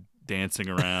song, dancing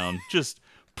around, just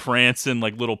prancing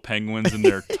like little penguins in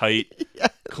their tight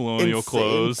colonial Insane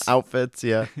clothes. outfits,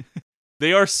 yeah.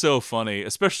 They are so funny,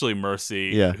 especially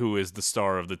Mercy, Yeah. who is the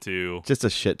star of the two. Just a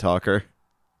shit talker.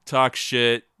 Talks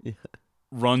shit,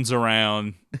 runs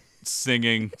around,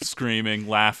 singing, screaming,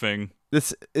 laughing.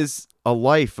 This is a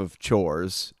life of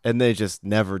chores, and they just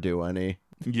never do any.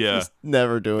 Yeah. Just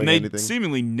never doing and they anything.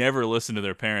 seemingly never listen to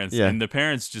their parents, Yeah. and the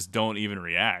parents just don't even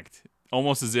react.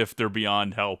 Almost as if they're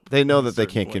beyond help. They know at a that they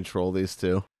certain can't point. control these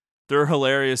two. They're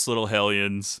hilarious little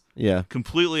hellions. Yeah.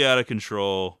 Completely out of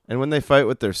control. And when they fight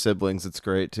with their siblings, it's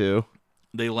great, too.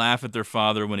 They laugh at their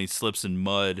father when he slips in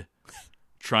mud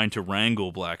trying to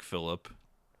wrangle Black Phillip.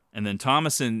 And then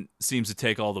Thomasin seems to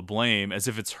take all the blame as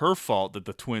if it's her fault that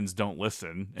the twins don't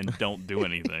listen and don't do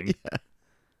anything. Yeah.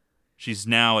 She's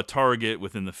now a target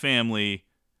within the family,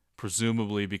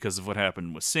 presumably because of what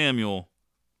happened with Samuel.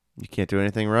 You can't do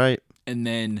anything right. And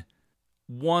then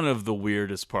one of the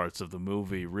weirdest parts of the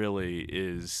movie really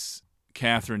is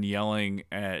Catherine yelling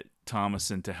at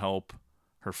Thomasin to help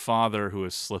her father who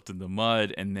has slipped in the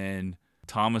mud, and then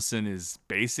Thomasin is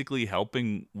basically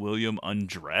helping William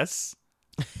undress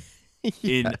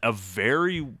in a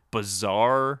very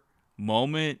bizarre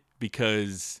moment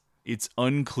because it's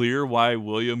unclear why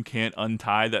William can't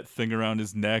untie that thing around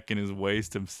his neck and his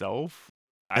waist himself.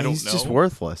 I don't know. He's just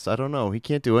worthless. I don't know. He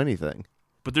can't do anything.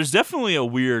 But there's definitely a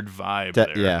weird vibe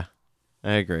there. Yeah,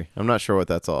 I agree. I'm not sure what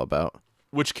that's all about.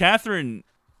 Which Catherine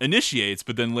initiates,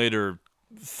 but then later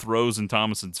throws in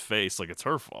Thomasin's face like it's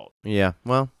her fault. Yeah,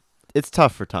 well, it's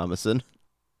tough for Thomasin.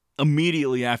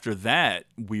 Immediately after that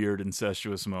weird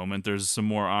incestuous moment, there's some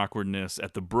more awkwardness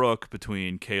at the brook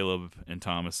between Caleb and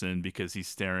Thomasin because he's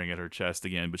staring at her chest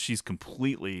again, but she's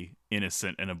completely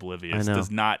innocent and oblivious,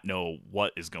 does not know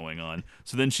what is going on.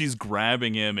 So then she's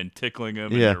grabbing him and tickling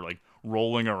him, and they're like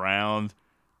rolling around.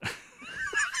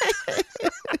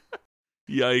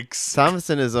 Yikes.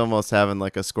 Thomasin is almost having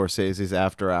like a Scorsese's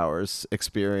After Hours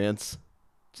experience.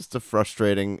 Just a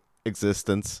frustrating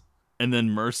existence. And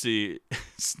then Mercy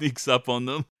sneaks up on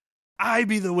them. I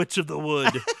be the Witch of the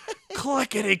Wood.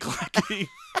 Clickety, clickety,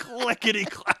 clickety,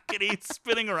 clackety,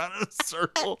 spinning around in a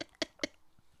circle.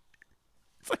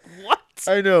 It's like, what?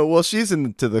 I know. Well, she's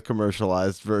into the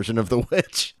commercialized version of the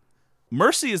witch.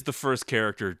 Mercy is the first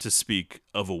character to speak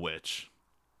of a witch.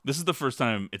 This is the first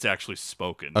time it's actually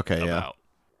spoken about.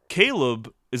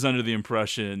 Caleb is under the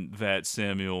impression that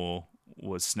Samuel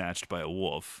was snatched by a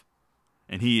wolf.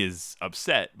 And he is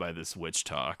upset by this witch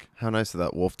talk. How nice of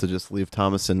that wolf to just leave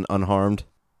Thomasin unharmed.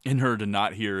 And her to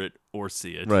not hear it or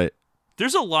see it. Right.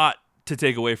 There's a lot to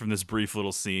take away from this brief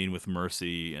little scene with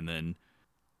Mercy and then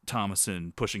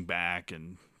Thomasin pushing back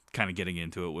and kind of getting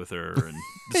into it with her. And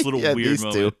this little weird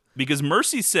moment. Two. Because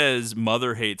Mercy says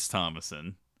Mother hates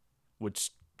Thomasin,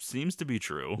 which seems to be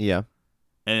true. Yeah.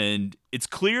 And it's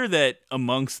clear that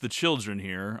amongst the children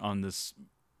here on this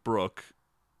brook,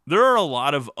 there are a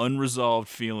lot of unresolved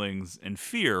feelings and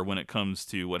fear when it comes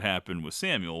to what happened with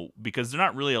Samuel because they're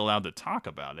not really allowed to talk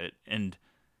about it. And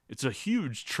it's a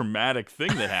huge traumatic thing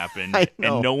that happened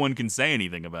and no one can say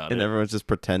anything about it. And everyone's just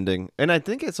pretending. And I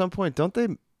think at some point, don't they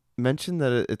mention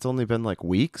that it's only been like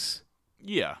weeks?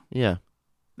 Yeah. Yeah.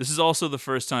 This is also the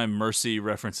first time Mercy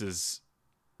references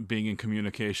being in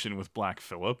communication with Black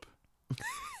Phillip,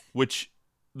 which...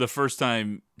 The first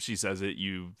time she says it,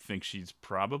 you think she's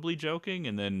probably joking,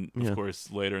 and then, of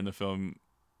course, later in the film,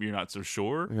 you're not so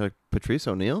sure. You're like, Patrice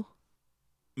O'Neill?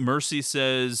 Mercy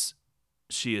says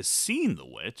she has seen the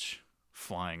witch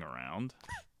flying around.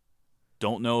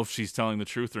 Don't know if she's telling the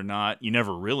truth or not. You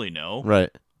never really know.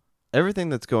 Right. Everything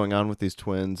that's going on with these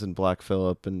twins and Black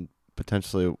Phillip and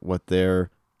potentially what they're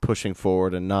pushing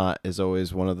forward and not is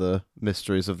always one of the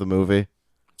mysteries of the movie.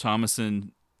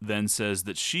 Thomasin then says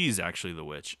that she's actually the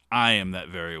witch. I am that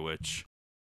very witch.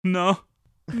 No.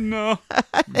 Yeah.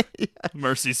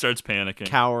 Mercy starts panicking.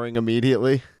 Cowering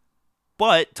immediately.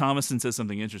 But Thomasin says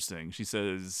something interesting. She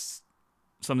says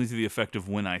something to the effect of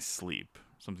when I sleep.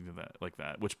 Something to that, like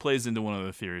that, which plays into one of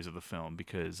the theories of the film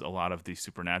because a lot of the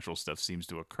supernatural stuff seems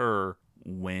to occur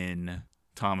when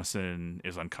Thomasin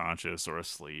is unconscious or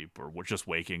asleep or just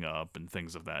waking up and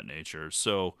things of that nature.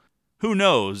 So who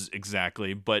knows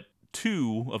exactly, but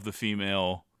two of the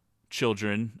female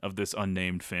children of this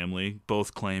unnamed family,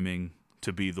 both claiming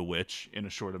to be the witch in a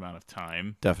short amount of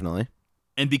time. Definitely.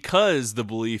 And because the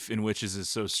belief in witches is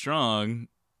so strong,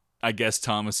 I guess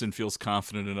Thomasin feels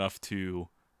confident enough to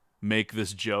make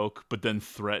this joke, but then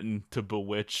threaten to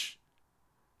bewitch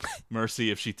Mercy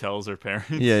if she tells her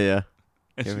parents. Yeah.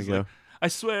 And Here we she's go. like, I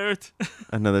swear it.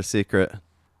 Another secret.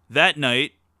 That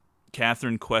night,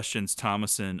 Catherine questions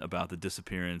Thomason about the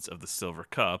disappearance of the silver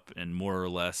cup and more or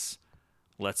less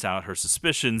lets out her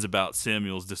suspicions about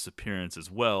Samuel's disappearance as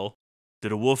well.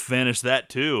 Did a wolf vanish that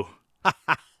too?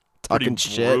 Talking pretty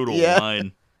shit. brutal Yeah.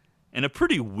 line. And a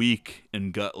pretty weak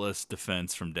and gutless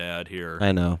defense from Dad here.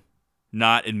 I know.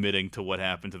 Not admitting to what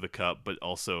happened to the cup, but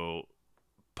also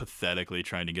pathetically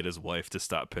trying to get his wife to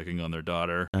stop picking on their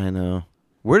daughter. I know.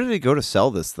 Where did he go to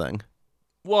sell this thing?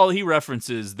 Well, he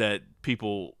references that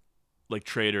people like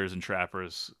traders and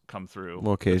trappers come through.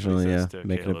 Well, occasionally, yeah,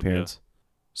 make an appearance. Yeah.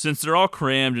 Since they're all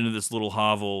crammed into this little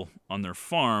hovel on their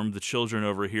farm, the children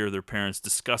overhear their parents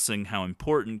discussing how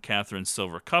important Catherine's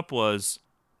silver cup was,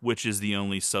 which is the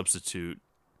only substitute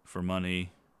for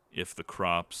money if the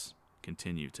crops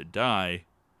continue to die,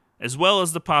 as well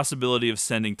as the possibility of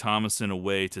sending Thomason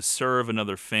away to serve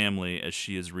another family as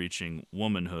she is reaching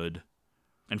womanhood.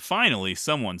 And finally,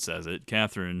 someone says it,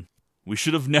 Catherine, we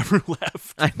should have never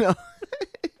left. I know.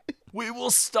 We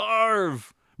will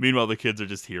starve. Meanwhile, the kids are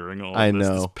just hearing all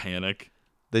this panic.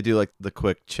 They do like the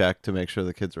quick check to make sure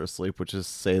the kids are asleep, which is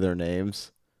say their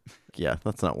names. Yeah,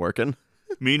 that's not working.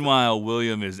 Meanwhile,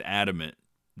 William is adamant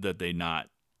that they not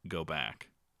go back.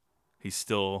 He's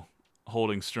still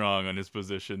holding strong on his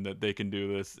position that they can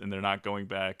do this and they're not going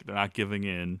back. They're not giving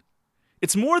in.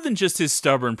 It's more than just his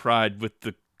stubborn pride with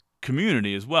the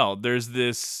community as well. There's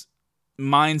this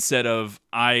mindset of,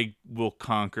 I will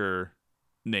conquer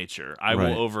nature. I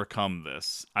will overcome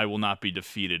this. I will not be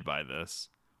defeated by this,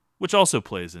 which also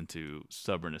plays into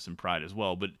stubbornness and pride as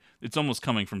well, but it's almost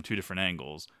coming from two different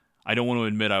angles. I don't want to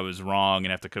admit I was wrong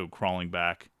and have to go crawling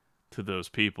back to those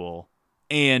people,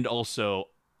 and also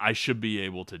I should be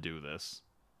able to do this.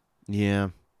 Yeah.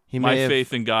 My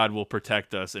faith in God will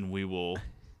protect us and we will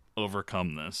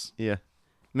overcome this. Yeah.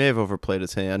 May have overplayed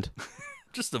his hand.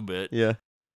 Just a bit. Yeah.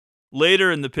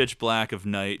 Later in the pitch black of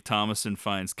night, Thomason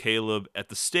finds Caleb at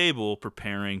the stable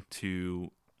preparing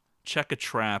to check a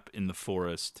trap in the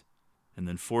forest, and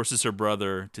then forces her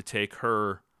brother to take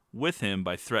her with him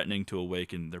by threatening to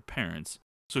awaken their parents.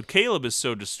 So Caleb is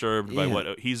so disturbed by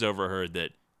what he's overheard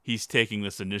that he's taking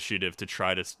this initiative to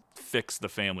try to fix the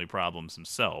family problems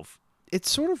himself. It's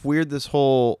sort of weird, this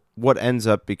whole, what ends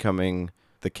up becoming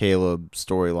the Caleb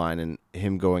storyline and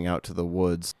him going out to the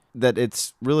woods, that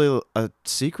it's really a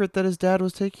secret that his dad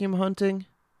was taking him hunting,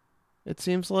 it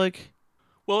seems like.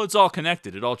 Well, it's all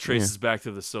connected. It all traces back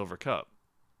to the silver cup.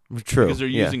 True. Because they're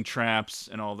using traps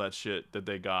and all that shit that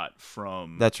they got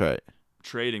from That's right.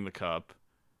 trading the cup.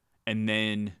 And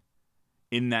then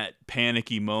in that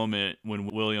panicky moment when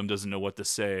William doesn't know what to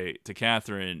say to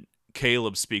Catherine,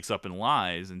 Caleb speaks up and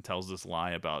lies and tells this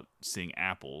lie about seeing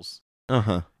apples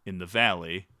in the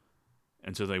valley.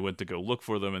 And so they went to go look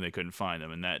for them and they couldn't find them.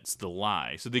 And that's the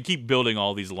lie. So they keep building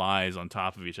all these lies on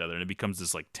top of each other. And it becomes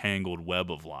this like tangled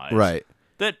web of lies. Right.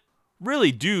 That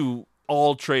really do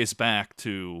all trace back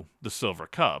to the silver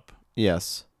cup.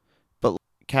 Yes. But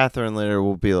Catherine later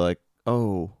will be like,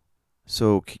 oh,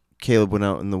 so Caleb went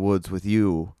out in the woods with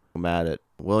you, mad at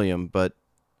William. But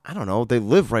I don't know. They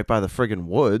live right by the friggin'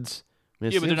 woods. I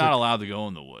mean, yeah, but they're not allowed to go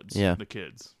in the woods. Yeah. The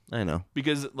kids. I know.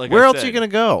 Because like where I else said, are you going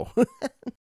to go?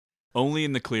 Only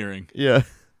in the clearing. Yeah.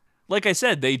 Like I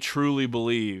said, they truly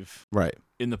believe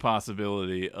in the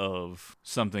possibility of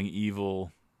something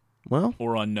evil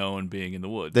or unknown being in the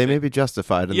woods. They may be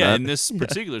justified in that. Yeah, in this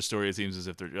particular story, it seems as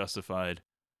if they're justified.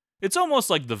 It's almost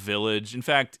like The Village. In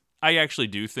fact, I actually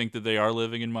do think that they are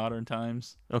living in modern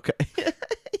times. Okay.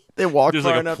 They walk There's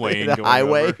far like enough a plane the going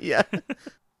highway. over. Yeah.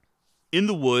 In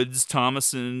the woods,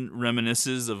 Thomason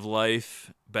reminisces of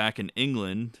life back in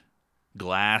England.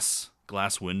 Glass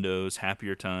windows,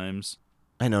 happier times.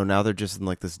 I know, now they're just in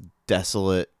like this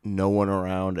desolate, no one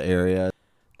around area.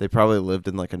 They probably lived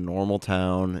in like a normal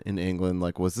town in England.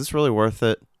 Like, was this really worth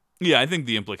it? Yeah, I think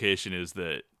the implication is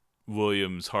that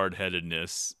William's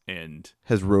hard-headedness and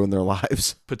has ruined their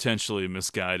lives. Potentially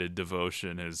misguided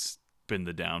devotion has been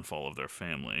the downfall of their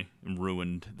family and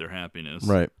ruined their happiness.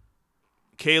 Right.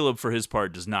 Caleb, for his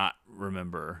part, does not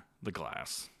remember the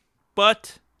glass.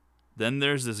 But then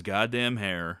there's this goddamn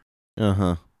hare.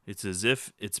 It's as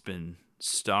if it's been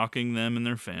stalking them and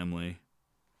their family.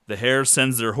 The hare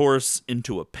sends their horse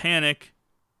into a panic,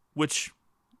 which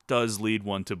does lead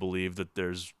one to believe that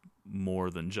there's more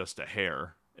than just a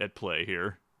hare at play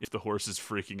here, if the horse is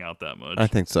freaking out that much. I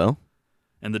think so.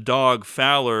 And the dog,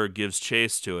 Fowler, gives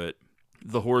chase to it.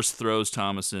 The horse throws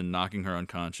Thomason, knocking her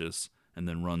unconscious, and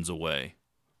then runs away.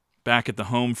 Back at the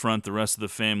home front, the rest of the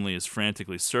family is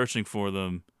frantically searching for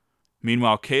them.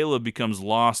 Meanwhile, Caleb becomes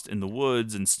lost in the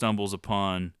woods and stumbles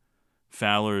upon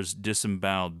Fowler's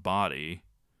disemboweled body.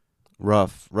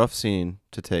 Rough scene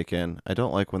to take in. I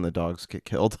don't like when the dogs get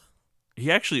killed.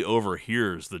 He actually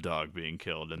overhears the dog being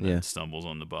killed and Yeah. then stumbles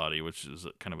on the body, which is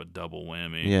kind of a double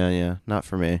whammy. Yeah. Not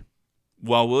for me.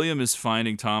 While William is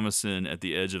finding Thomason at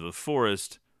the edge of the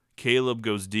forest, Caleb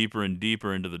goes deeper and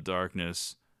deeper into the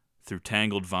darkness through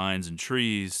tangled vines and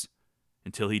trees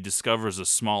until he discovers a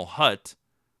small hut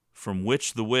from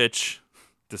which the witch,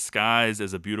 disguised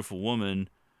as a beautiful woman,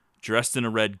 dressed in a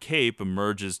red cape,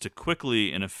 emerges to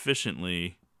quickly and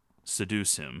efficiently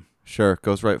seduce him. Sure,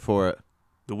 goes right for it.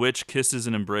 The witch kisses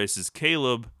and embraces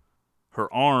Caleb,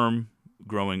 her arm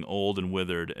growing old and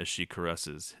withered as she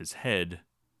caresses his head.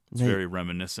 It's very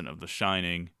reminiscent of The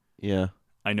Shining. Yeah.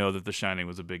 I know that The Shining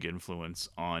was a big influence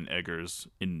on Eggers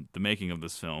in the making of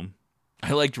this film.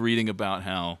 I liked reading about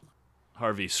how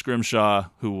Harvey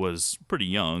Scrimshaw, who was pretty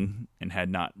young and had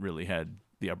not really had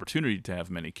the opportunity to have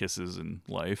many kisses in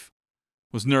life,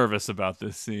 was nervous about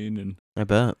this scene. And I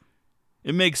bet.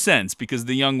 it makes sense because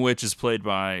the young witch is played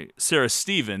by Sarah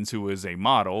Stevens, who is a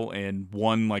model and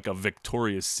won like a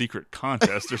Victoria's Secret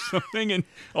contest or something, and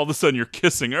all of a sudden you're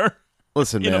kissing her.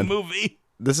 Listen, in man, a movie.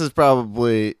 This is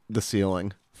probably the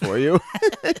ceiling for you.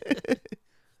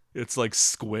 It's like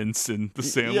Squints in The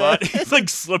Sandlot. Yeah. He's like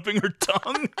slipping her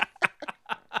tongue.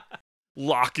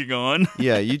 Locking on.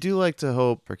 Yeah, you do like to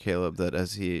hope for Caleb that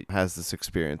as he has this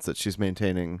experience that she's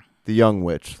maintaining the young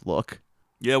witch look.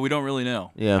 Yeah, we don't really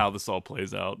know how this all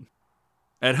plays out.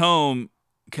 At home,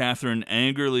 Catherine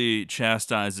angrily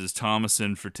chastises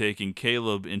Thomason for taking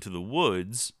Caleb into the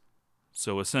woods.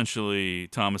 So essentially,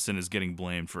 Thomason is getting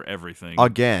blamed for everything.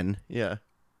 Again, yeah.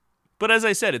 But as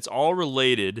I said, it's all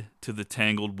related to the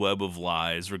tangled web of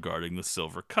lies regarding the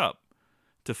silver cup.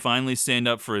 To finally stand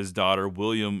up for his daughter,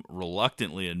 William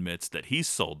reluctantly admits that he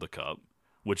sold the cup,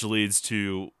 which leads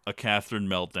to a Catherine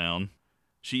meltdown.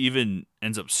 She even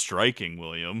ends up striking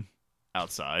William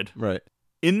outside. Right.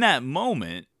 In that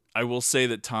moment, I will say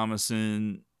that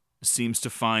Thomason seems to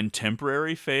find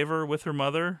temporary favor with her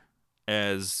mother,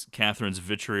 as Catherine's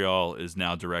vitriol is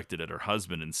now directed at her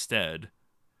husband instead.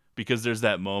 Because there's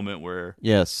that moment where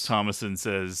Thomason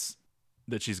says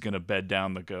that she's going to bed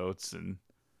down the goats, and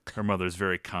her mother's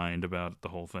very kind about the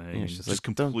whole thing. Yeah, and she's just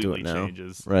like, "Don't do completely it now."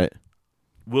 changes. Right.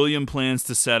 William plans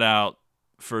to set out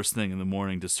first thing in the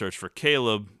morning to search for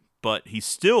Caleb, but he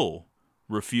still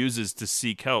refuses to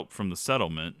seek help from the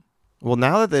settlement. Well,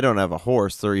 now that they don't have a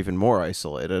horse, they're even more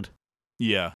isolated.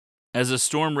 Yeah. As a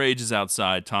storm rages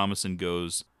outside, Thomason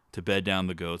goes to bed down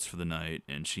the goats for the night,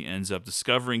 and she ends up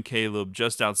discovering Caleb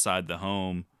just outside the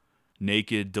home,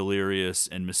 naked, delirious,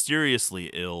 and mysteriously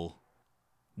ill.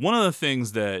 One of the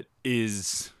things that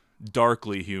is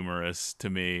darkly humorous to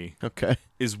me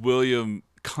is William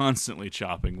constantly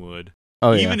chopping wood.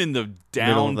 Oh, Even in the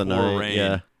downpour rain.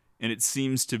 Yeah. And it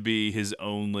seems to be his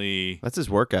only... That's his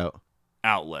workout.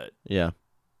 ...outlet. Yeah.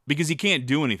 Because he can't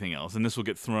do anything else, and this will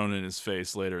get thrown in his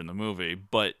face later in the movie,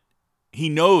 but he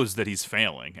knows that he's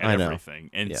failing at everything.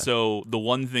 And so the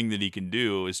one thing that he can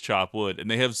do is chop wood,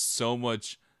 and they have so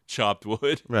much chopped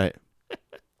wood. Right.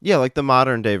 Yeah, like the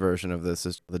modern day version of this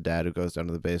is the dad who goes down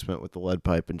to the basement with the lead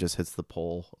pipe and just hits the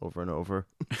pole over and over.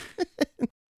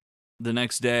 The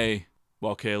next day,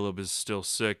 while Caleb is still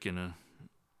sick and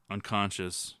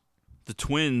unconscious, the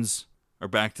twins are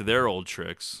back to their old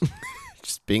tricks.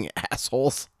 Just being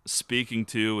assholes. Speaking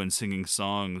to and singing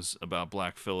songs about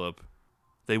Black Phillip.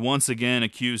 They once again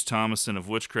accuse Thomason of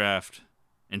witchcraft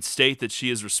and state that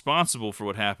she is responsible for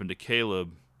what happened to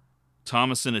Caleb.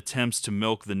 Thomason attempts to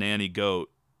milk the nanny goat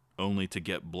only to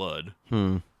get blood.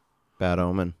 Bad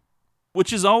omen.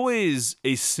 Which is always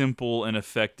a simple and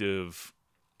effective,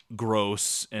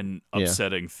 gross and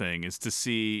upsetting thing, is to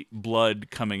see blood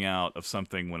coming out of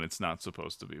something when it's not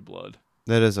supposed to be blood.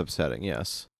 That is upsetting,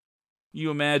 yes. You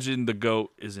imagine the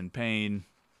goat is in pain.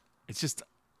 It's just...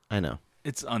 I know.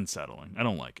 It's unsettling. I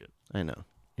don't like it. I know.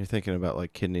 You're thinking about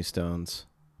like kidney stones.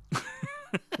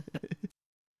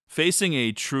 Facing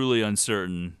a truly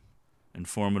uncertain and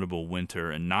formidable winter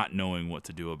and not knowing what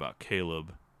to do about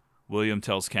Caleb, William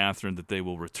tells Catherine that they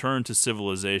will return to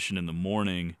civilization in the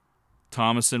morning.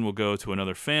 Thomason will go to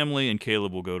another family and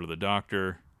Caleb will go to the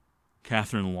doctor.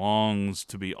 Catherine longs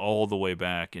to be all the way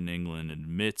back in England and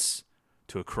admits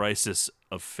to a crisis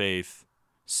of faith,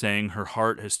 saying her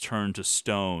heart has turned to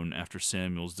stone after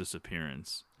Samuel's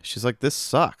disappearance. She's like, this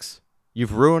sucks.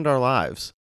 You've ruined our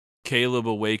lives. Caleb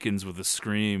awakens with a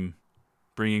scream,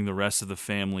 bringing the rest of the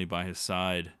family by his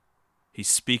side. He's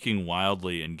speaking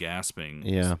wildly and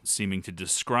gasping, seeming to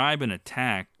describe an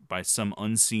attack by some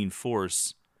unseen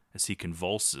force as he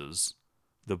convulses.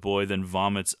 The boy then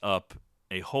vomits up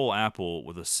a whole apple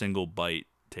with a single bite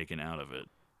taken out of it.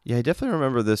 Yeah, I definitely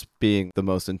remember this being the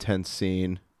most intense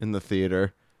scene in the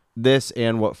theater. this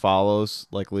and what follows,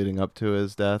 like leading up to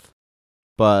his death.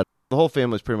 But the whole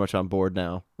family's pretty much on board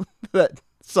now that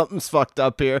something's fucked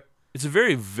up here. It's a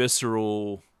very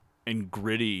visceral and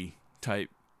gritty type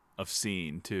of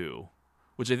scene, too,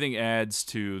 which I think adds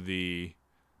to the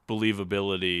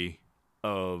believability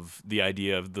of the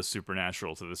idea of the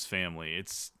supernatural to this family.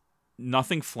 It's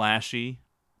nothing flashy,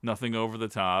 nothing over the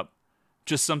top,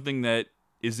 just something that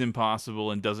is impossible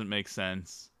and doesn't make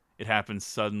sense. It happens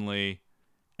suddenly.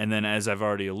 And then, as I've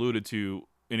already alluded to,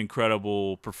 an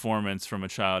incredible performance from a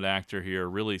child actor here,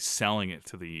 really selling it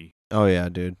to the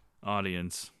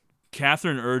audience.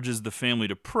 Catherine urges the family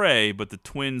to pray, but the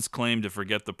twins claim to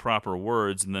forget the proper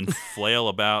words and then flail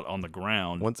about on the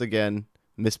ground. Once again,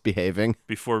 misbehaving.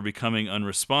 Before becoming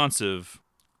unresponsive.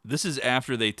 This is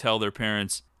after they tell their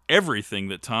parents everything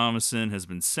that Thomasin has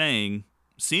been saying,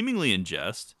 seemingly in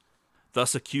jest,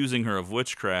 thus accusing her of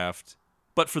witchcraft.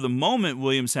 But for the moment,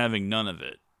 William's having none of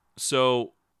it.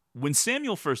 So when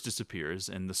Samuel first disappears,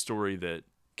 and the story that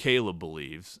Caleb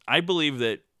believes, I believe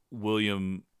that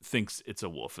William thinks it's a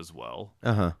wolf as well.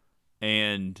 Uh-huh.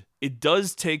 And it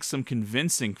does take some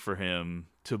convincing for him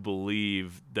to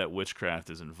believe that witchcraft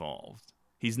is involved.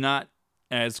 He's not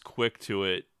as quick to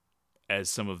it as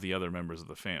some of the other members of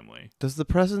the family. Does the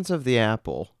presence of the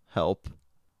apple help?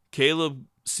 Caleb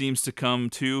seems to come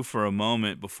to for a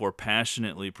moment before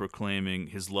passionately proclaiming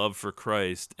his love for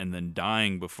Christ and then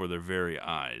dying before their very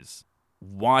eyes.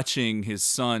 Watching his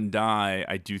son die,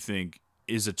 I do think,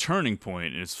 is a turning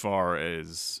point as far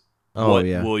as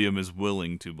William is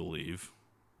willing to believe.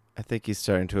 I think he's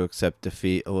starting to accept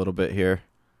defeat a little bit here.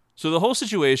 So the whole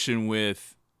situation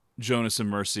with Jonas and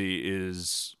Mercy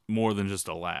is more than just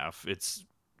a laugh. It's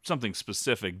something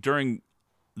specific. During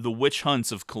the witch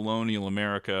hunts of colonial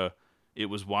America, it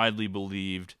was widely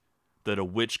believed that a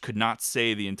witch could not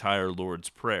say the entire Lord's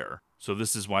Prayer. So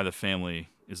this is why the family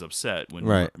is upset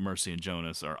when Mercy and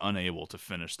Jonas are unable to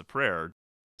finish the prayer,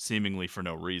 seemingly for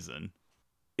no reason.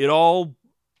 It all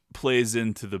plays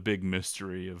into the big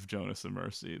mystery of Jonas and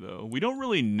Mercy, though. We don't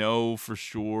really know for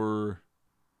sure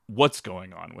what's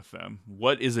going on with them.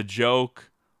 What is a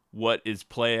joke? What is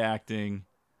play acting?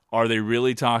 Are they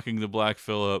really talking to Black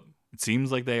Phillip? It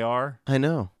seems like they are. I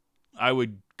know. I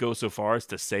would go so far as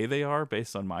to say they are,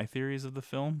 based on my theories of the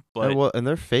film. But and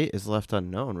their fate is left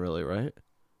unknown, really, right?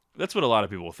 That's what a lot of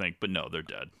people think, but no, they're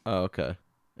dead. Oh, okay.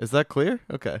 Is that clear?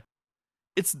 Okay.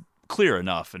 It's clear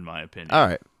enough, in my opinion. All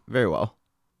right. Very well.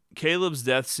 Caleb's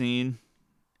death scene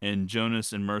and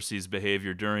Jonas and Mercy's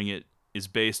behavior during it is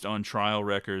based on trial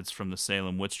records from the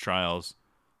Salem witch trials,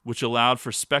 which allowed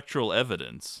for spectral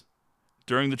evidence.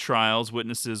 During the trials,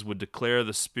 witnesses would declare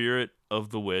the spirit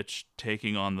of the witch,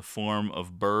 taking on the form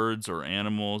of birds or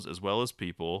animals as well as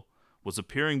people, was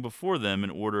appearing before them in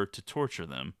order to torture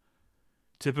them.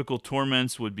 Typical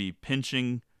torments would be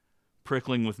pinching,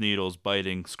 prickling with needles,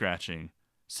 biting, scratching,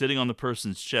 sitting on the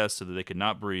person's chest so that they could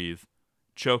not breathe,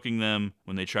 choking them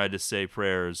when they tried to say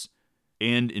prayers,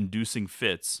 and inducing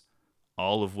fits,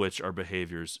 all of which are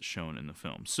behaviors shown in the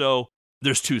film. So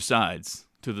there's two sides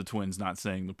to the twins not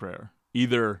saying the prayer.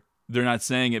 Either they're not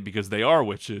saying it because they are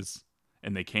witches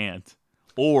and they can't,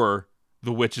 or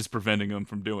the witch is preventing them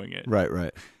from doing it.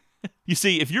 Right. You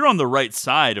see, if you're on the right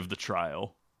side of the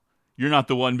trial, you're not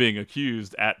the one being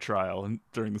accused at trial and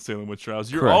during the Salem witch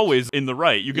trials. You're always in the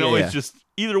right. You can always just,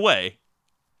 either way,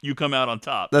 you come out on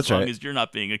top. That's as long as you're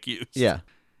not being accused. Yeah.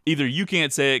 Either you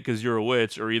can't say it because you're a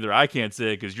witch, or either I can't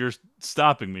say it because you're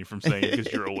stopping me from saying it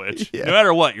because you're a witch. No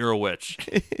matter what, you're a witch.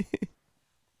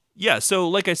 Yeah, so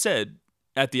like I said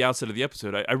at the outset of the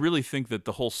episode, I really think that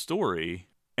the whole story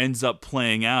ends up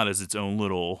playing out as its own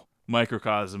little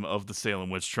microcosm of the Salem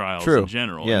witch trials in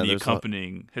general, and the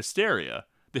accompanying hysteria.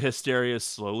 The hysteria is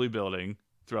slowly building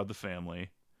throughout the family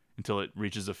until it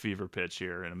reaches a fever pitch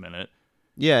here in a minute.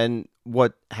 Yeah, and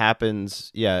what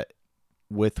happens,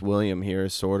 with William here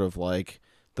is sort of like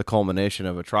the culmination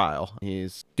of a trial.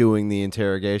 He's doing the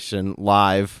interrogation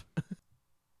live.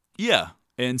 Yeah,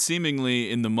 and seemingly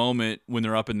in the moment when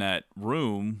they're up in that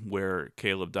room where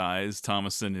Caleb dies,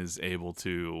 Thomasin is able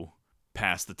to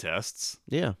pass the tests.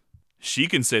 Yeah. She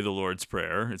can say the Lord's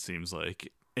Prayer, it seems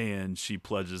like, and she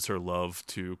pledges her love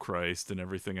to Christ and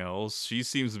everything else. She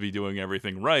seems to be doing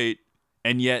everything right,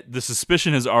 and yet the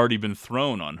suspicion has already been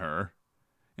thrown on her.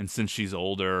 And since she's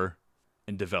older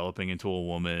and developing into a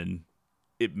woman,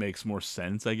 it makes more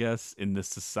sense, I guess, in this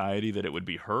society that it would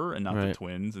be her and not the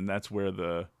twins, and that's where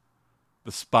the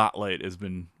spotlight has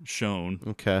been shown.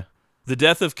 Okay. The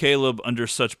death of Caleb under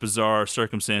such bizarre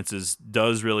circumstances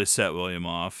does really set William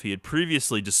off. He had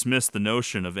previously dismissed the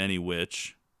notion of any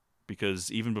witch,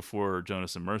 because even before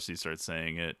Jonas and Mercy start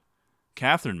saying it,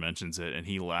 Catherine mentions it, and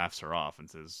he laughs her off and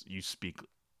says, "You speak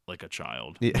like a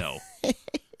child." Yeah. No.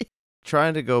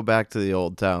 Trying to go back to the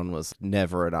old town was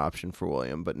never an option for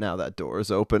William, but now that door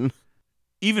is open.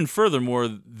 Even furthermore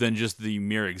than just the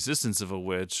mere existence of a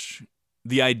witch,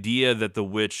 the idea that the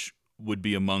witch would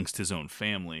be amongst his own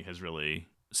family has really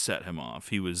set him off.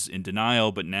 He was in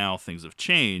denial, but now things have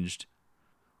changed.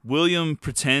 William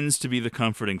pretends to be the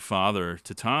comforting father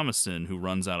to Thomasin, who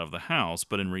runs out of the house,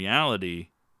 but in reality,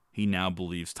 he now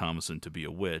believes Thomasin to be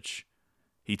a witch.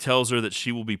 He tells her that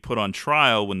she will be put on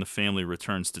trial when the family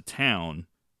returns to town.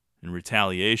 In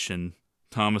retaliation,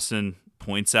 Thomasin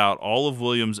points out all of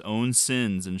William's own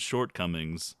sins and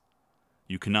shortcomings.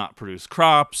 You cannot produce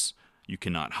crops, you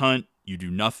cannot hunt, you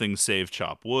do nothing save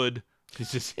chop wood.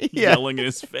 He's just yelling in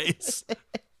his face.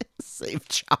 Save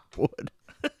chop wood.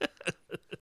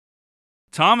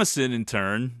 Thomasin, in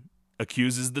turn,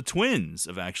 accuses the twins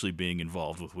of actually being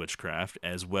involved with witchcraft,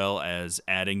 as well as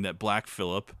adding that Black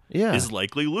Phillip is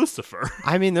likely Lucifer.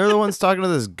 I mean, they're the ones talking to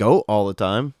this goat all the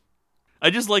time. I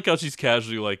just like how she's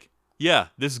casually like, yeah,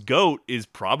 this goat is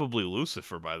probably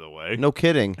Lucifer, by the way. No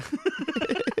kidding.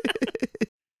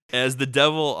 As the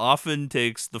devil often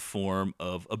takes the form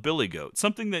of a billy goat,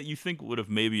 something that you think would have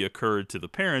maybe occurred to the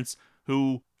parents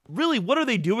who... Really, what are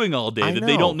they doing all day that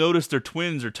they don't notice their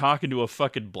twins are talking to a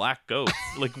fucking black goat?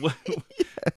 Like, what?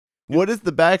 What is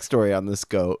the backstory on this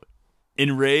goat?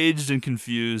 Enraged and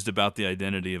confused about the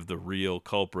identity of the real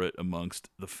culprit amongst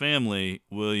the family,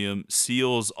 William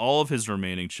seals all of his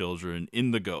remaining children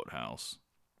in the goat house.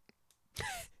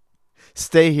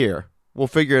 Stay here. We'll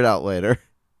figure it out later.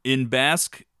 In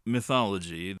Basque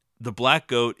mythology, the black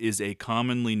goat is a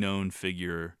commonly known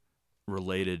figure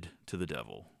related to the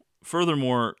devil.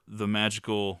 Furthermore, the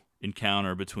magical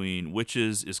encounter between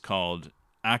witches is called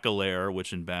Acalair,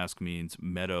 which in Basque means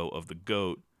meadow of the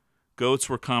goat. Goats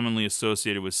were commonly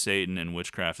associated with Satan and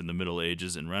witchcraft in the Middle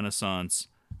Ages and Renaissance.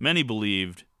 Many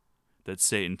believed that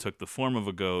Satan took the form of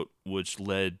a goat, which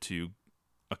led to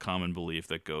a common belief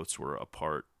that goats were a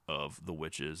part of the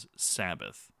witches'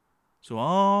 Sabbath. So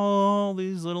all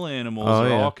these little animals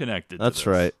are all connected to this. That's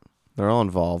right. They're all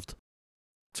involved.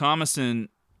 Thomasin,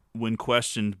 when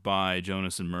questioned by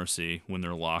Jonas and Mercy when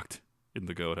they're locked in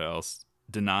the goat house,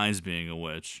 denies being a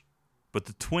witch, but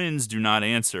the twins do not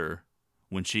answer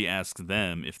when she asks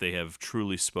them if they have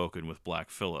truly spoken with Black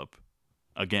Phillip.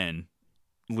 Again,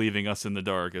 leaving us in the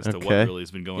dark as to what really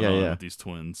has been going on with these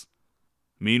twins.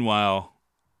 Meanwhile,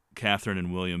 Catherine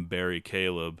and William bury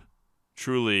Caleb.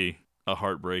 Truly a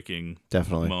heartbreaking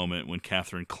moment when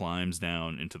Catherine climbs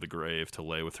down into the grave to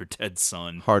lay with her dead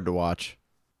son. Hard to watch.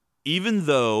 Even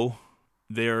though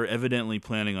they're evidently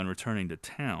planning on returning to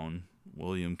town,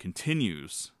 William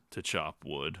continues to chop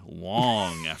wood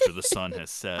long after the sun has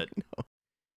set.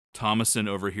 Thomasin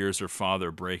overhears her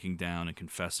father breaking down and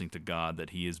confessing to God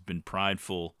that he has been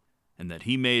prideful and that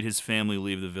he made his family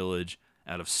leave the village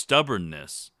out of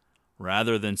stubbornness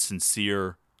rather than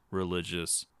sincere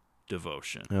religious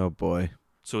devotion. Oh, boy.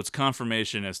 So it's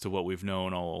confirmation as to what we've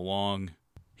known all along.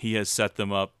 He has set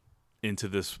them up into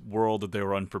this world that they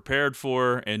were unprepared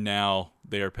for, and now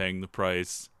they are paying the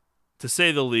price. To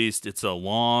say the least, it's a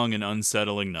long and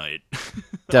unsettling night.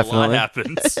 Definitely. A lot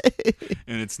happens,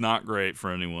 and it's not great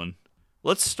for anyone.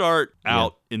 Let's start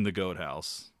out in the goat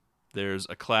house. There's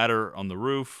a clatter on the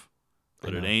roof,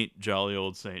 but it ain't jolly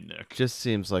old St. Nick. Just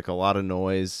seems like a lot of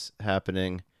noise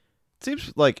happening. It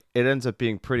seems like it ends up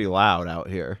being pretty loud out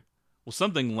here. Well,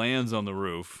 something lands on the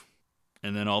roof,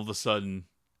 and then all of a sudden,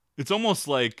 it's almost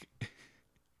like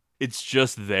it's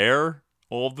just there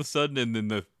all of a sudden, and then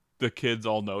the kids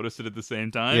all notice it at the same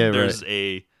time. Yeah, There's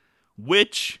a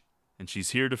witch, and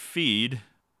she's here to feed.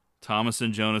 Thomas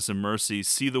and Jonas and Mercy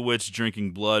see the witch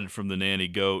drinking blood from the nanny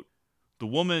goat. The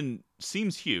woman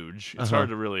seems huge. It's hard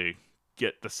to really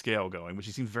get the scale going, but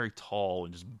she seems very tall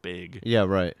and just big. Yeah,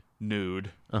 right.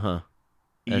 Nude. Uh-huh.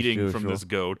 Eating from this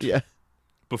goat. Yeah.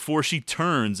 Before she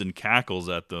turns and cackles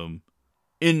at them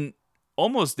in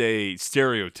almost a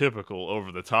stereotypical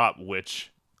over-the-top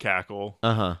witch cackle.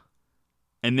 Uh-huh.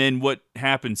 And then what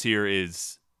happens here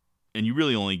is, and you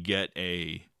really only get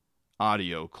a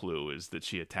audio clue, is that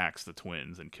she attacks the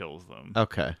twins and kills them.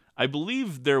 Okay. I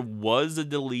believe there was a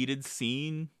deleted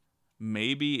scene.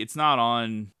 Maybe. It's not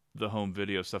on the home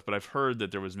video stuff, but I've heard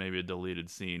that there was maybe a deleted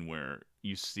scene where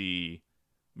you see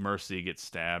Mercy get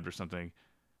stabbed or something.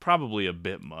 Probably a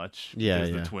bit much. Yeah,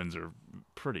 because the twins are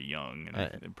pretty young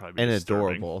and probably and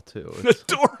disturbing. Adorable too.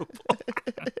 Adorable.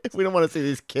 We don't want to see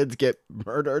these kids get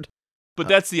murdered. But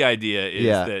that's the idea, is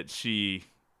that she...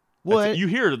 What? You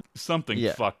hear something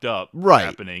fucked up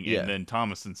happening, and then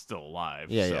Thomason's still alive.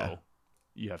 So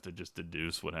you have to just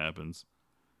deduce what happens.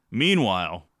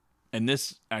 Meanwhile, and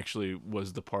this actually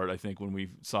was the part, I think, when we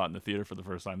saw it in the theater for the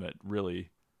first time that really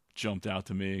jumped out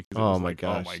to me. Oh my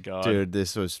gosh. Oh my God. Dude,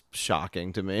 this was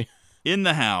shocking to me. In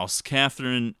the house,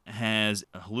 Catherine has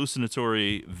a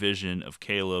hallucinatory vision of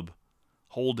Caleb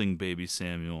holding baby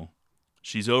Samuel.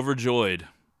 She's overjoyed.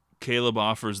 Caleb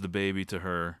offers the baby to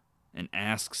her and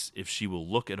asks if she will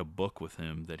look at a book with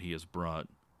him that he has brought.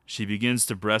 She begins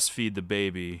to breastfeed the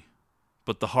baby,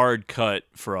 but the hard cut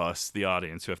for us, the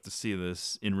audience who have to see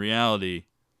this, in reality,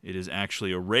 it is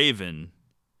actually a raven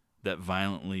that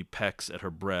violently pecks at her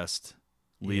breast,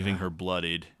 leaving her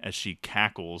bloodied as she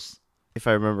cackles. If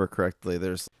I remember correctly,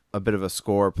 there's a bit of a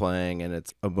score playing, and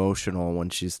it's emotional when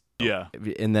she's... Yeah.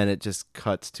 And then it just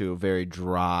cuts to a very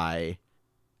dry...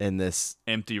 in this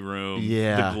empty room.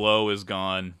 Yeah. The glow is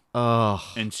gone. Oh.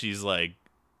 And she's like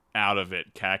out of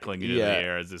it, cackling into the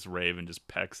air as this raven just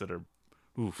pecks at her.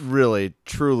 Oof. Really,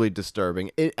 truly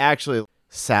disturbing. It actually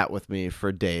sat with me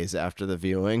for days after the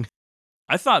viewing.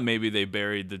 I thought maybe they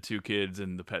buried the two kids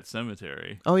in the pet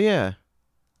cemetery. Oh, yeah.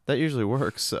 That usually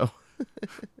works, so.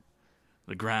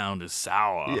 The ground is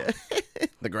sour. Yeah.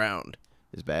 The ground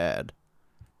is bad.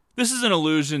 This is an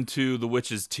allusion to the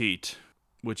witch's teat,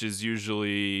 which is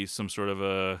usually some sort of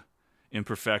a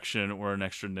imperfection or an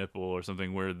extra nipple or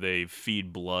something where they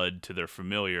feed blood to their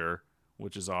familiar,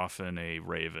 which is often a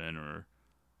raven or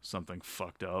something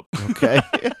fucked up. Okay.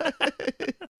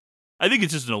 I think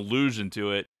it's just an allusion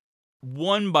to it.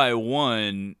 One by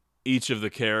one, each of the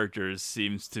characters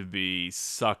seems to be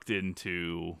sucked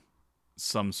into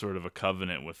some sort of a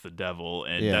covenant with the devil,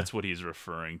 and that's what he's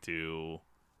referring to.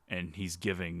 And he's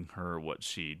giving her what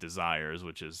she desires,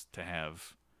 which is to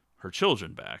have her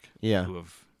children back who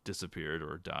have disappeared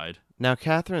or died. Now,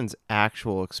 Catherine's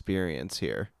actual experience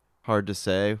here, hard to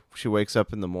say. She wakes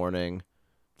up in the morning,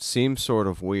 seems sort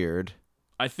of weird.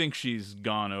 I think she's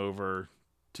gone over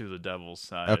to the devil's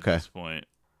side at this point,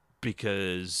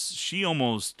 because she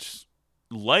almost,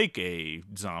 like a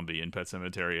zombie in Pet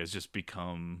Sematary, has just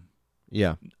become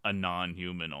a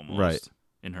non-human almost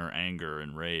in her anger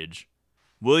and rage.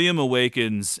 William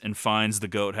awakens and finds the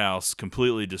goat house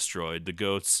completely destroyed, the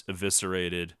goats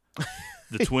eviscerated,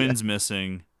 the twins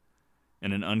missing,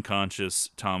 and an unconscious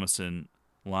Thomason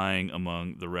lying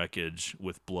among the wreckage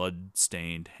with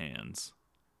blood-stained hands.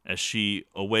 As she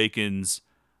awakens,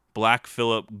 Black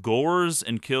Phillip gores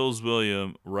and kills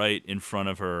William right in front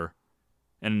of her.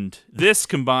 And this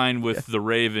combined with the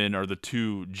raven are the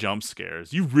two jump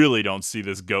scares. You really don't see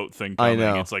this goat thing coming.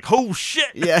 I know. It's like, oh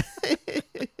shit! Yeah.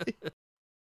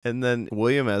 And then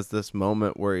William has this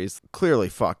moment where he's clearly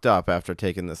fucked up after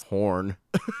taking this horn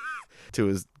to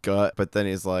his gut. But then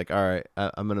he's like, all right,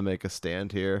 I'm going to make a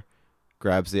stand here.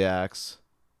 Grabs the axe.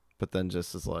 But then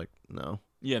just is like, no.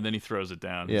 Yeah, and then he throws it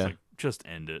down. Yeah. He's like, just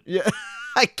end it. Yeah,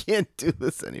 I can't do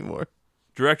this anymore.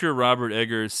 Director Robert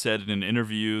Eggers said in an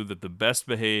interview that the best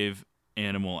behaved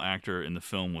animal actor in the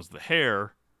film was the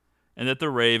hare, and that the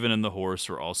raven and the horse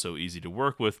were also easy to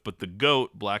work with, but the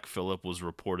goat, Black Phillip, was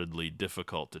reportedly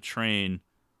difficult to train.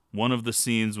 One of the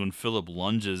scenes when Phillip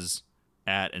lunges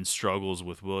at and struggles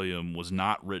with William was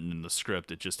not written in the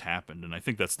script, it just happened, and I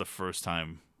think that's the first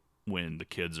time when the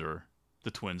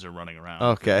twins are running around.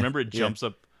 Okay. Remember it jumps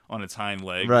up on its hind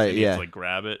legs right, and you like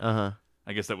grab it? Uh-huh.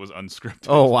 I guess that was unscripted.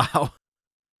 Oh, wow.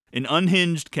 An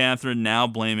unhinged Catherine, now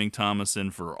blaming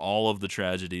Thomason for all of the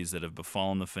tragedies that have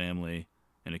befallen the family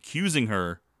and accusing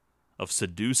her of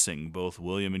seducing both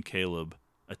William and Caleb,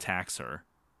 attacks her.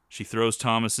 She throws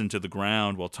Thomason to the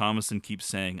ground while Thomason keeps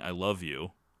saying, I love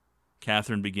you.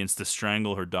 Catherine begins to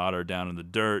strangle her daughter down in the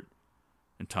dirt,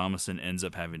 and Thomason ends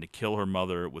up having to kill her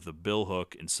mother with a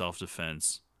billhook in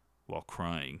self-defense while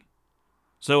crying.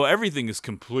 So everything is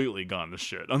completely gone to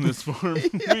shit on this farm.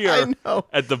 We are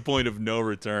at the point of no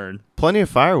return. Plenty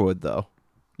of firewood, though.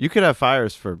 You could have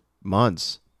fires for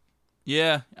months.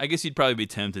 Yeah, I guess you'd probably be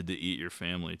tempted to eat your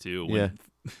family, too,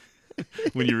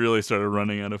 when you really started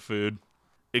running out of food.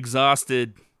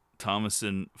 Exhausted,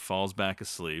 Thomason falls back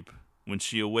asleep. When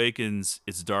she awakens,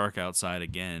 it's dark outside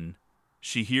again.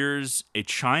 She hears a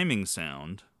chiming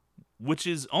sound, which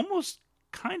is almost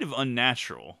kind of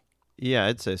unnatural. Yeah,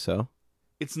 I'd say so.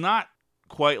 It's not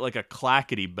quite like a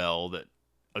clackety bell that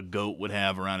a goat would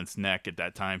have around its neck at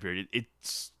that time period.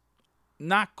 It's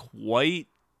not quite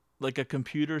like a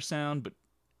computer sound, but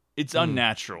it's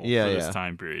unnatural for this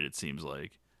time period, it seems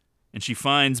like. And she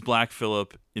finds Black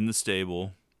Phillip in the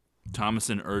stable.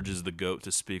 Thomason urges the goat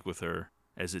to speak with her,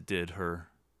 as it did her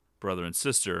brother and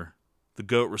sister. The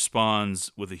goat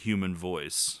responds with a human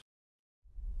voice.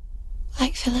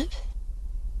 Black Phillip,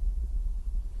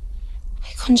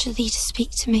 I conjure thee to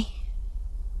speak to me.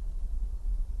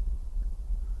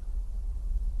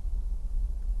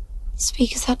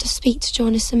 Speakers had to speak to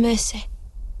join us in mercy.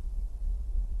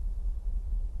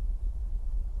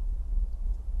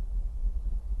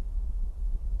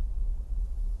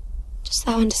 Dost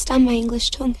thou understand my English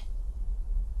tongue?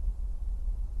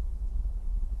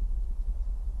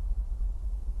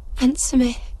 Answer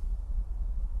me.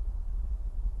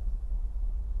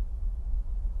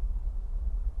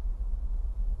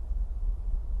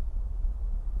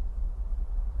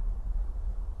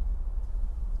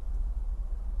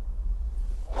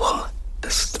 What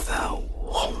dost thou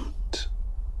want?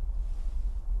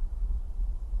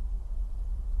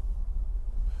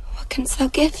 What canst thou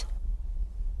give?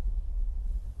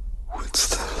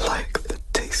 Wouldst thou like the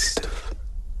taste of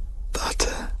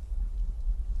butter?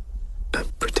 A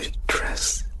pretty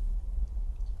dress?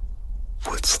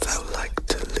 Wouldst thou like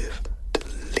to live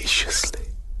deliciously?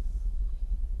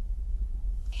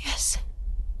 Yes.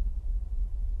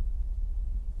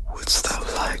 Wouldst thou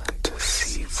like to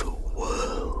see the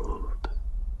world?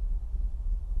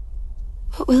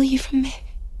 What will you from me?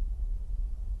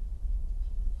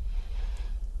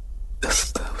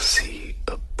 Dost thou see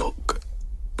a book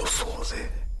before thee?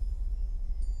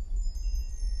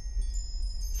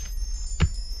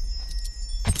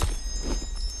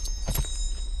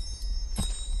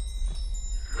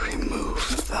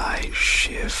 Remove thy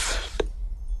shift.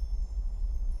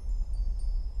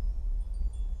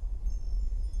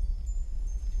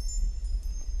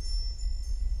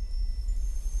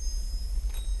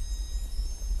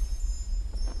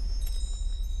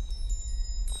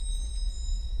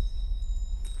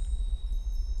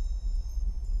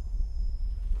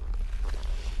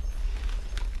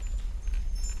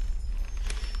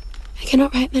 I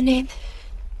cannot write my name.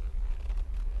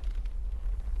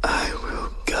 I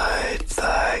will guide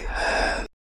thy hand.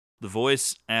 The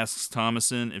voice asks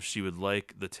Thomasin if she would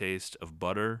like the taste of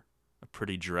butter, a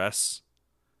pretty dress,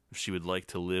 if she would like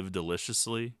to live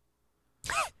deliciously.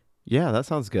 Yeah, that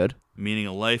sounds good. Meaning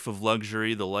a life of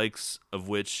luxury, the likes of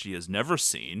which she has never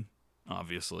seen,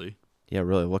 obviously. Yeah,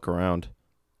 really look around.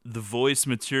 The voice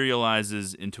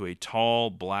materializes into a tall,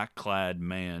 black-clad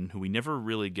man who we never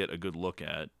really get a good look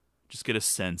at. Just get a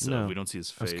sense of. We don't see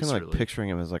his face. I was kind of really. picturing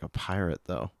him as like a pirate,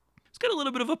 though. He's got a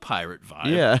little bit of a pirate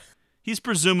vibe. Yeah. He's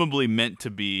presumably meant to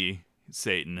be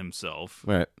Satan himself.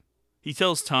 Right. He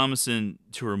tells Thomasin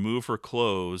to remove her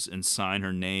clothes and sign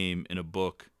her name in a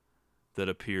book that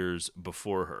appears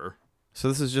before her. So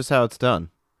this is just how it's done.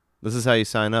 This is how you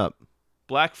sign up.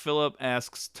 Black Phillip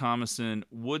asks Thomasin,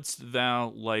 "Wouldst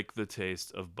thou like the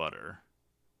taste of butter?"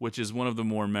 Which is one of the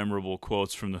more memorable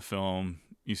quotes from the film.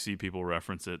 You see people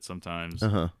reference it sometimes.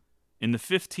 Uh-huh. In the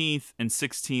 15th and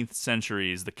 16th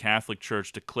centuries, the Catholic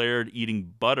Church declared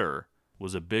eating butter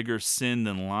was a bigger sin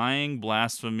than lying,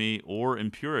 blasphemy, or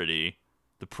impurity.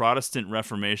 The Protestant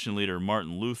Reformation leader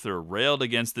Martin Luther railed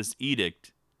against this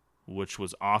edict, which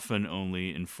was often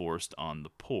only enforced on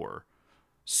the poor.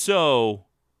 So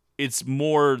it's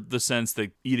more the sense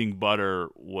that eating butter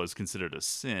was considered a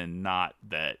sin, not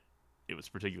that it was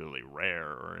particularly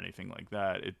rare or anything like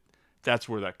that. That's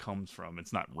where that comes from.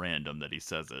 It's not random that he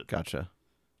says it. Gotcha.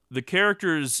 The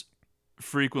characters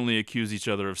frequently accuse each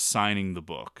other of signing the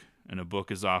book, and a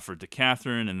book is offered to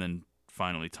Catherine, and then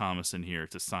finally Thomasin here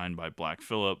to sign by Black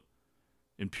Phillip.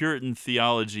 In Puritan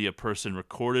theology, a person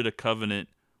recorded a covenant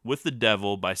with the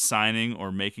devil by signing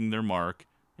or making their mark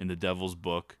in the devil's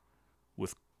book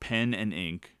with pen and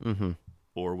ink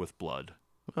or with blood.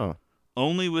 Oh.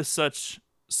 Only with such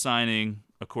signing,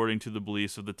 according to the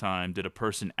beliefs of the time, did a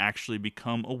person actually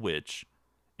become a witch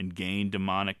and gain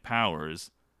demonic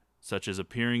powers, such as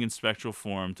appearing in spectral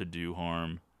form to do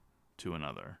harm to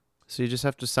another. So you just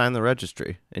have to sign the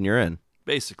registry, and you're in.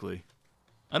 Basically.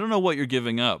 I don't know what you're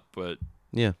giving up, but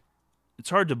yeah, it's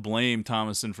hard to blame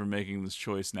Thomasin for making this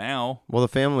choice now. Well, the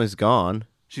family's gone.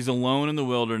 She's alone in the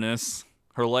wilderness.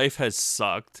 Her life has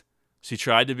sucked. She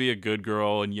tried to be a good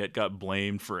girl and yet got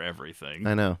blamed for everything.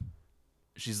 I know.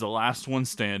 She's the last one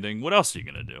standing. What else are you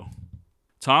going to do?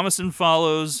 Thomasin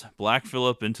follows Black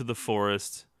Phillip into the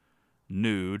forest,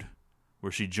 nude,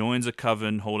 where she joins a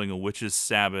coven holding a witch's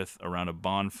sabbath around a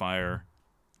bonfire.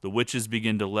 The witches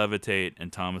begin to levitate,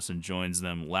 and Thomasin joins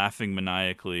them, laughing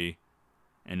maniacally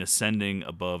and ascending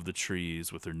above the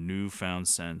trees with her newfound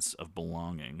sense of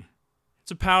belonging.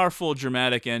 It's a powerful,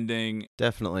 dramatic ending.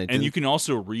 Definitely. And you can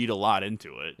also read a lot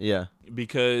into it. Yeah.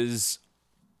 Because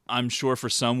I'm sure for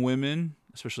some women,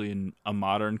 especially in a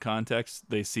modern context,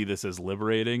 they see this as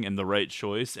liberating and the right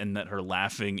choice, and that her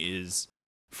laughing is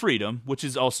freedom, which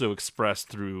is also expressed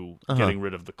through getting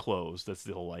rid of the clothes. That's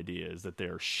the whole idea, is that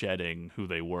they're shedding who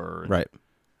they were and right.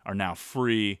 are now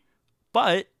free.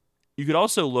 But you could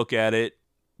also look at it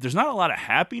there's not a lot of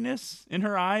happiness in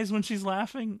her eyes when she's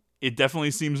laughing. It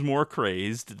definitely seems more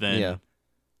crazed than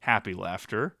happy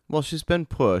laughter. Well, she's been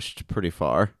pushed pretty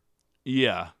far.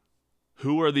 Yeah.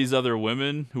 Who are these other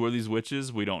women? Who are these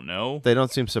witches? We don't know. They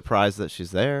don't seem surprised that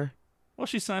she's there. Well,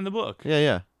 she signed the book.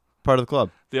 Yeah. Part of the club.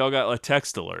 They all got a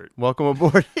text alert. Welcome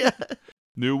aboard. Yeah.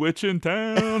 New witch in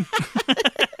town.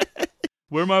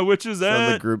 Where my witches at?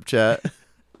 On the group chat.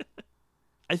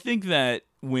 I think that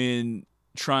when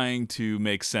trying to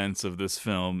make sense of this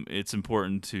film, it's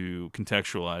important to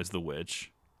contextualize the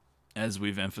witch. As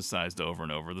we've emphasized over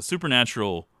and over, the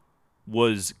supernatural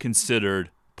was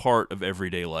considered part of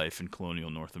everyday life in colonial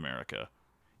North America.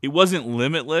 It wasn't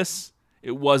limitless.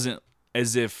 It wasn't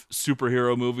as if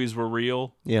superhero movies were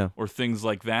real or things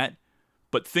like that,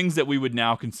 but things that we would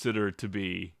now consider to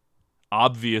be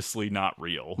obviously not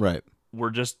real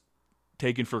were just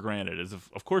taken for granted as if,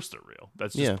 of course they're real.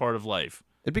 That's just part of life.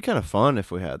 It'd be kind of fun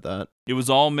if we had that. It was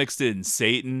all mixed in.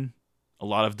 Satan, a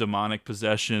lot of demonic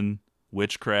possession,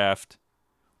 witchcraft.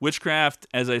 Witchcraft,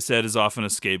 as I said, is often a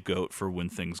scapegoat for when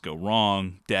things go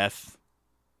wrong. Death,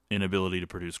 inability to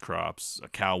produce crops, a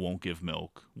cow won't give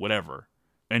milk, whatever.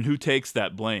 And who takes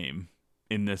that blame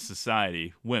in this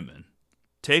society? Women.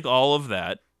 Take all of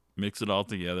that, mix it all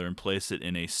together, and place it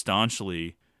in a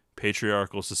staunchly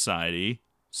patriarchal society,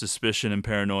 suspicion and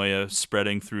paranoia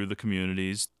spreading through the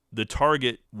communities. The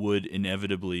target would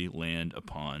inevitably land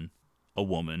upon a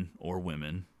woman or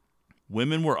women.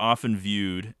 Women were often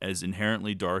viewed as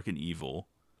inherently dark and evil,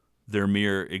 their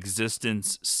mere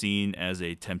existence seen as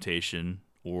a temptation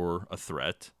or a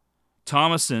threat.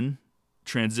 Thomason,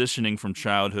 transitioning from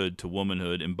childhood to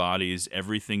womanhood, embodies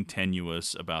everything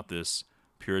tenuous about this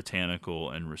puritanical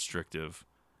and restrictive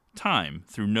time.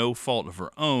 Through no fault of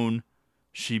her own,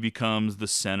 she becomes the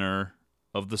center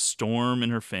of the storm in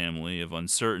her family of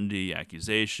uncertainty,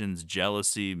 accusations,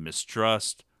 jealousy,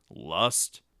 mistrust,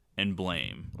 lust, and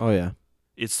blame. Oh, yeah.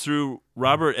 It's through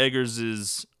Robert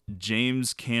Eggers'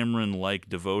 James Cameron-like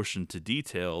devotion to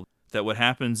detail that what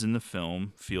happens in the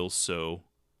film feels so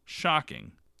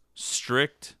shocking.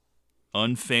 Strict,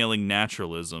 unfailing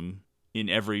naturalism in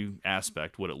every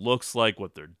aspect. What it looks like,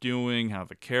 what they're doing, how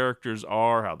the characters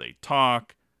are, how they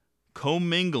talk,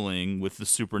 commingling with the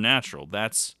supernatural.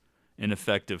 That's an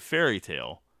effective fairy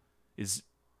tale, is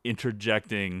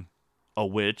interjecting a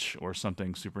witch or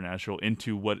something supernatural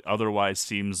into what otherwise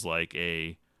seems like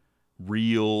a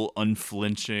real,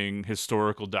 unflinching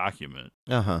historical document.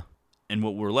 And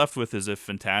what we're left with is a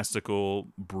fantastical,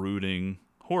 brooding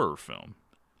horror film.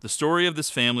 The story of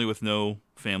this family with no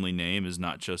family name is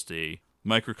not just a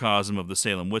microcosm of the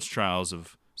Salem witch trials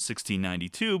of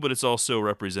 1692, but it's also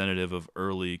representative of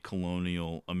early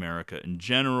colonial America in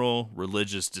general,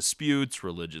 religious disputes,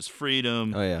 religious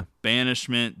freedom,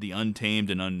 banishment, the untamed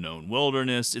and unknown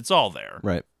wilderness. It's all there.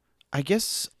 Right. I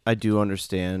guess I do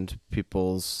understand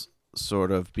people's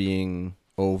sort of being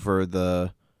over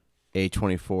the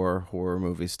A24 horror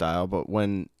movie style, but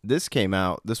when this came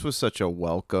out, this was such a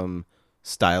welcome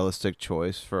stylistic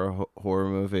choice for a horror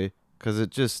movie because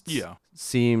it just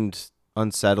seemed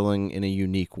unsettling in a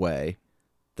unique way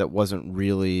that wasn't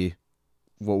really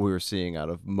what we were seeing out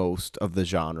of most of the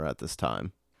genre at this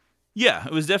time. Yeah,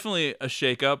 it was definitely a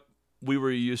shakeup. We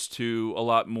were used to a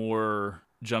lot more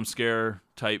jump scare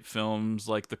type films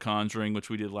like The Conjuring, which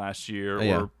we did last year,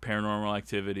 or Paranormal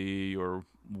Activity, or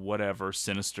whatever,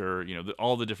 Sinister,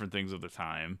 all the different things of the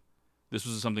time. This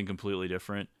was something completely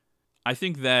different. I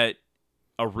think that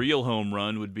a real home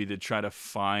run would be to try to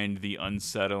find the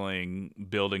unsettling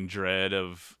building dread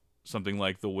of something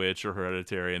like The Witch or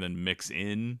Hereditary and then mix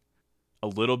in a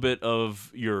little bit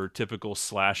of your typical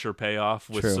slasher payoff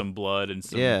with some blood and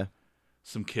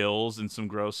some kills and some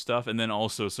gross stuff, and then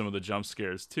also some of the jump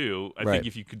scares too. I think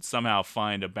if you could somehow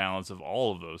find a balance of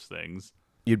all of those things,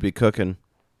 you'd be cooking.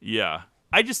 Yeah.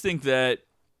 I just think that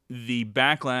the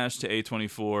backlash to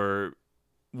A24,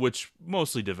 which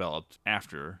mostly developed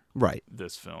after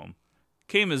this film,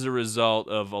 came as a result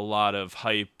of a lot of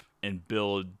hype and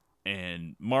build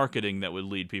and marketing that would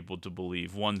lead people to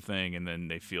believe one thing and then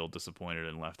they feel disappointed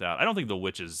and left out. I don't think The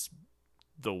Witch is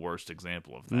the worst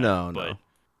example of that. No.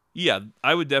 Yeah,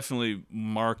 I would definitely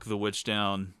mark The Witch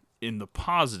down in the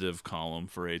positive column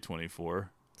for A24.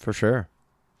 For sure.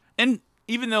 And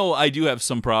even though I do have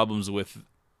some problems with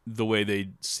the way they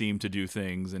seem to do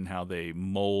things and how they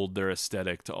mold their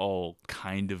aesthetic to all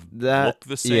kind of look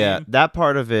the same. Yeah, that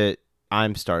part of it,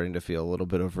 I'm starting to feel a little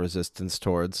bit of resistance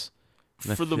towards.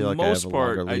 For the most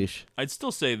part, I'd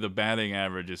still say the batting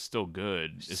average is still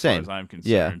good as far as I'm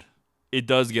concerned. It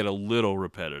does get a little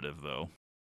repetitive, though.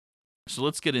 So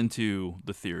let's get into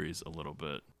the theories a little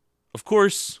bit. Of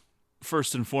course,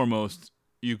 first and foremost,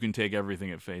 you can take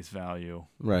everything at face value.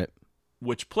 Right.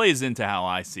 Which plays into how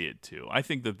I see it, too. I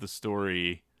think that the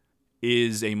story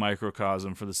is a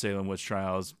microcosm for the Salem witch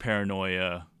trials,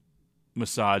 paranoia,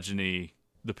 misogyny,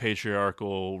 the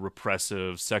patriarchal,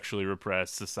 repressive, sexually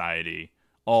repressed society,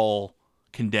 all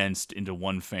condensed into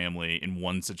one family in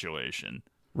one situation.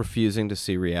 Refusing to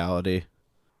see reality.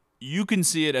 You can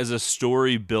see it as a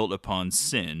story built upon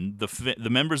sin. The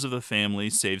members of the family,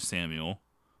 save Samuel,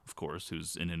 of course,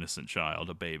 who's an innocent child,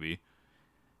 a baby,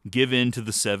 give in to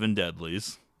the 7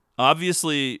 deadlies.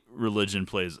 Obviously, religion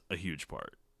plays a huge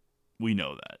part. We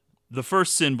know that. The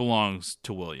first sin belongs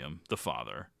to William, the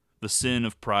father, the sin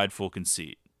of prideful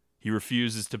conceit. He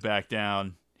refuses to back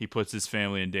down. He puts his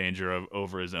family in danger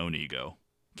over his own ego.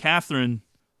 Catherine,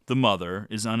 the mother,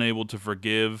 is unable to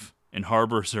forgive and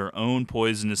harbors her own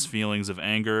poisonous feelings of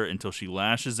anger until she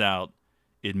lashes out,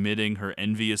 admitting her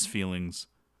envious feelings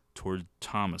toward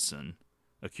Thomasin,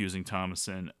 accusing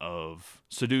Thomasin of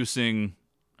seducing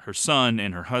her son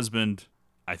and her husband.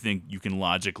 I think you can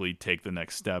logically take the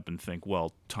next step and think,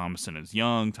 well, Thomasin is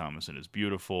young, Thomasin is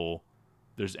beautiful,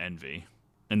 there's envy.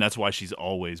 And that's why she's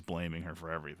always blaming her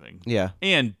for everything. Yeah.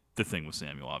 And the thing with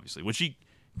Samuel, obviously, which she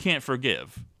can't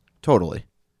forgive. Totally.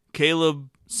 Caleb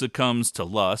succumbs to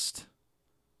lust,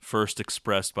 first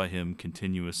expressed by him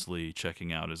continuously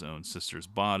checking out his own sister's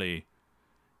body,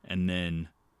 and then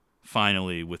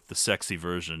finally with the sexy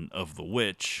version of the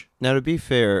witch. Now, to be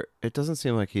fair, it doesn't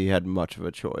seem like he had much of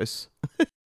a choice.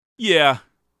 Yeah,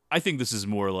 I think this is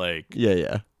more like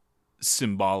Yeah.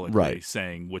 symbolically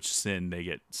saying which sin they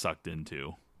get sucked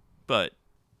into. But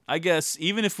I guess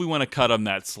even if we want to cut them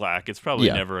that slack, it's probably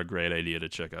never a great idea to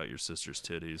check out your sister's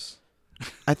titties.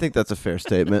 I think that's a fair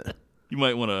statement. You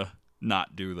might want to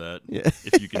not do that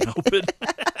if you can help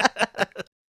it.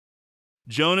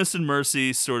 Jonas and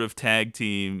Mercy sort of tag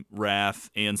team wrath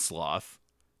and sloth.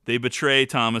 They betray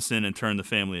Thomasin and turn the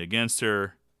family against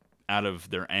her out of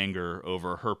their anger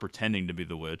over her pretending to be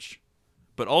the witch.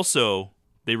 But also,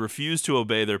 they refuse to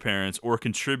obey their parents or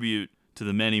contribute to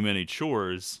the many, many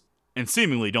chores and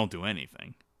seemingly don't do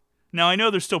anything. Now, I know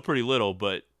they're still pretty little,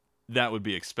 but that would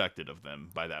be expected of them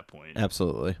by that point.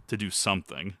 Absolutely. To do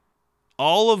something.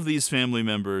 All of these family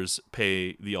members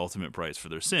pay the ultimate price for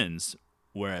their sins,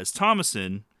 whereas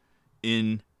Thomasin,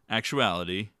 in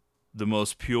actuality, the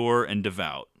most pure and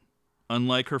devout.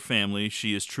 Unlike her family,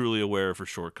 she is truly aware of her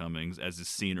shortcomings, as is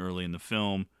seen early in the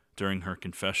film during her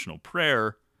confessional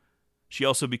prayer. She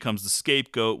also becomes the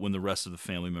scapegoat when the rest of the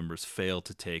family members fail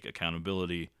to take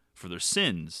accountability for their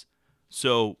sins.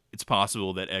 So it's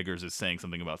possible that Eggers is saying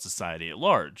something about society at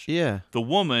large. Yeah. The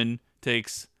woman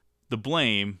takes the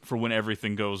blame for when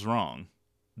everything goes wrong.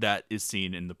 That is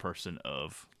seen in the person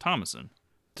of Thomasin.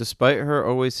 Despite her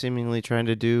always seemingly trying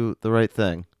to do the right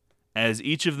thing. As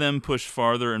each of them push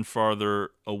farther and farther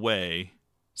away,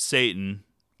 Satan,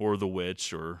 or the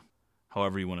witch, or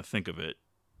however you want to think of it,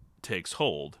 takes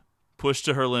hold. Pushed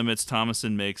to her limits,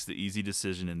 Thomasin makes the easy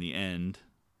decision in the end,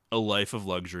 a life of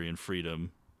luxury and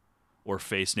freedom, or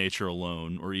face nature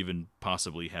alone, or even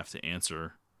possibly have to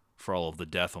answer for all of the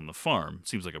death on the farm.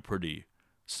 Seems like a pretty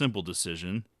simple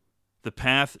decision. The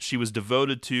path she was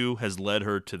devoted to has led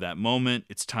her to that moment.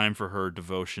 It's time for her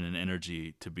devotion and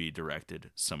energy to be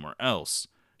directed somewhere else.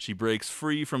 She breaks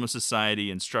free from a society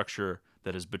and structure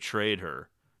that has betrayed her.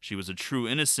 She was a true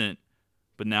innocent,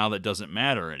 but now that doesn't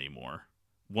matter anymore.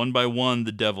 One by one,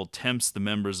 the devil tempts the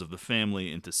members of the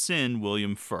family into sin,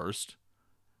 William first,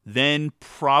 then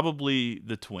probably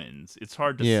the twins. It's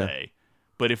hard to say.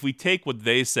 But if we take what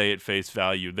they say at face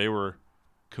value, they were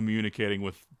communicating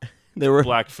with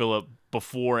Black Phillip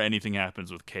before anything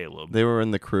happens with Caleb. They were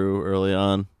in the crew early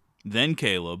on. Then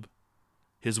Caleb,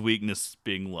 his weakness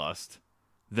being lust.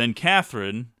 Then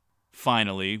Catherine,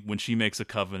 finally, when she makes a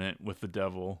covenant with the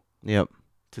devil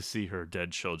to see her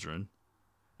dead children.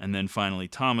 And then finally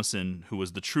Thomasin, who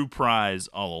was the true prize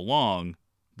all along,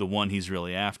 the one he's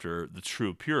really after, the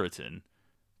true Puritan.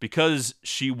 Because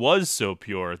she was so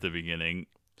pure at the beginning,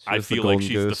 I feel like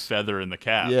she's the feather in the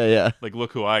cap. Yeah. Like,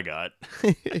 look who I got.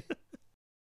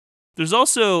 There's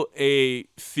also a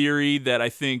theory that I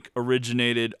think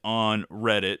originated on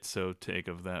Reddit, so take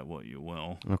of that what you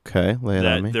will. Okay, lay it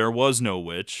on me. That there was no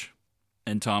witch,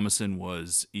 and Thomasin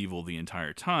was evil the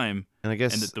entire time, and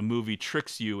that the movie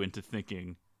tricks you into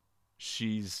thinking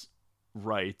she's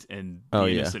right and the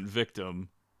innocent victim.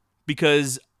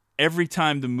 Because every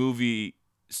time the movie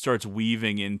starts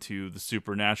weaving into the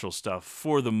supernatural stuff,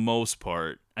 for the most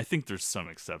part, I think there's some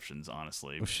exceptions,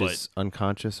 honestly. She's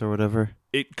unconscious or whatever.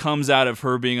 It comes out of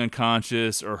her being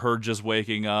unconscious or her just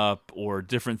waking up or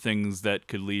different things that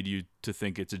could lead you to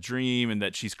think it's a dream and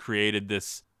that she's created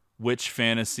this witch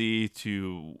fantasy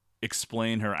to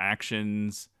explain her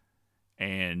actions,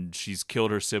 and she's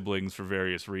killed her siblings for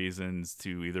various reasons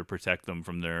to either protect them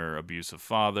from their abusive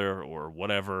father or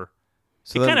whatever.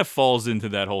 So it kind of falls into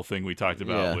that whole thing we talked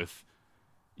about with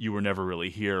You Were Never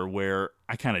Really Here, where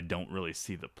I kind of don't really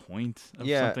see the point of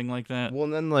something like that. Well,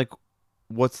 then, like,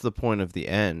 what's the point of the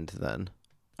end, then?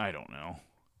 I don't know.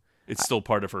 It's still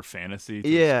part of her fantasy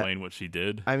to explain what she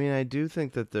did. I mean, I do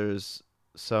think that there's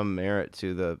some merit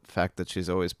to the fact that she's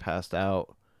always passed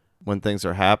out when things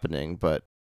are happening, but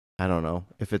I don't know.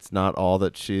 If it's not all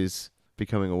that she's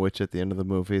becoming a witch at the end of the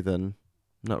movie, then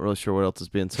I'm not really sure what else is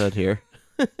being said here.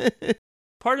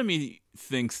 Part of me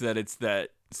thinks that it's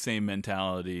that same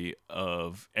mentality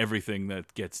of everything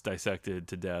that gets dissected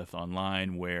to death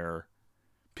online, where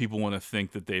people want to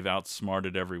think that they've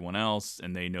outsmarted everyone else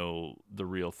and they know the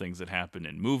real things that happen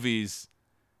in movies,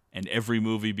 and every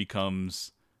movie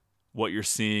becomes what you're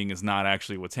seeing is not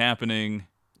actually what's happening.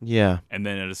 Yeah. And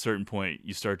then at a certain point,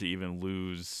 you start to even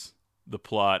lose the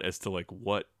plot as to, like,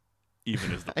 what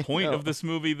even is the point of this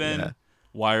movie then? Yeah.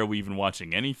 Why are we even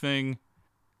watching anything?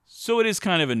 So it is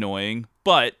kind of annoying,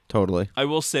 but totally. I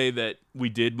will say that we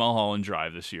did Mulholland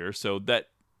Drive this year, so that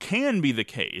can be the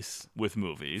case with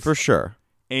movies. For sure.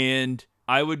 And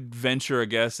I would venture a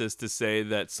guess as to say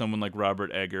that someone like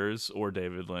Robert Eggers or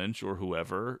David Lynch or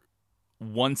whoever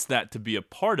wants that to be a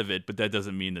part of it, but that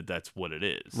doesn't mean that that's what it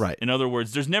is. Right. In other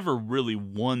words, there's never really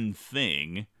one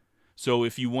thing. So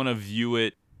if you want to view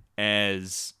it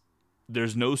as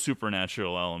there's no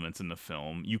supernatural elements in the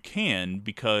film, you can,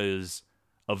 because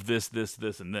of this,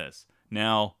 and this.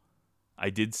 Now, I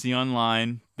did see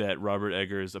online that Robert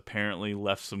Eggers apparently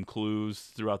left some clues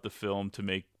throughout the film to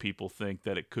make people think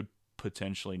that it could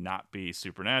potentially not be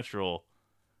supernatural,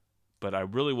 but I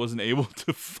really wasn't able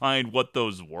to find what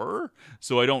those were,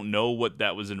 so I don't know what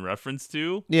that was in reference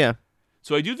to. Yeah.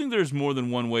 So I do think there's more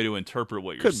than one way to interpret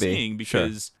what you're seeing,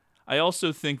 because I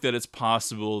also think that it's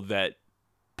possible that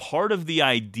part of the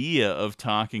idea of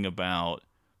talking about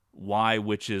why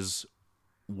witches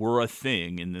were a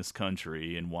thing in this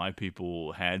country and why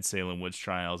people had Salem witch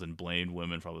trials and blamed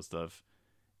women for all this stuff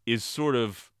is sort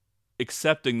of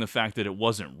accepting the fact that it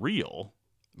wasn't real.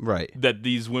 Right. That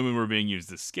these women were being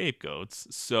used as scapegoats.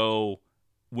 So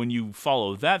when you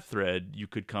follow that thread, you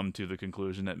could come to the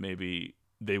conclusion that maybe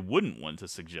they wouldn't want to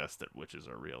suggest that witches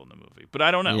are real in the movie. But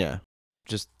I don't know. Yeah.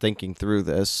 Just thinking through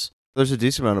this, there's a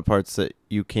decent amount of parts that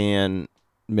you can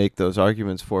make those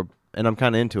arguments for, and I'm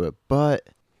kind of into it. But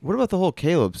what about the whole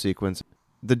Caleb sequence?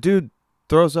 The dude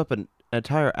throws up an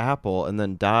entire apple and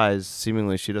then dies.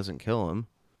 Seemingly she doesn't kill him.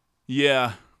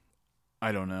 Yeah.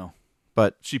 I don't know.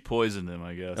 But she poisoned him,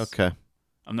 I guess. Okay.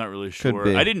 I'm not really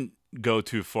sure. I didn't go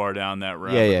too far down that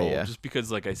rabbit hole. Yeah. Just because,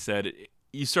 like I said,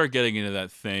 you start getting into that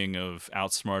thing of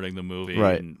outsmarting the movie.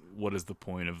 Right. And what is the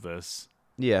point of this?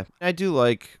 Yeah. I do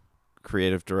like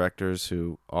creative directors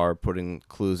who are putting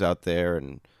clues out there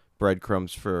and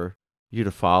breadcrumbs for you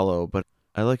to follow, but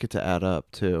I like it to add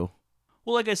up, too.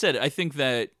 Well, like I said, I think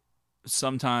that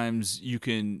sometimes you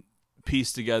can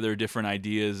piece together different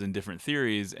ideas and different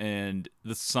theories, and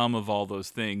the sum of all those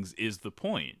things is the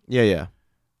point. Yeah.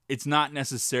 It's not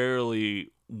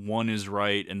necessarily one is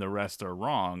right and the rest are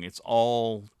wrong. It's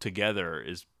all together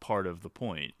is part of the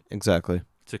point. Exactly.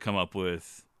 To come up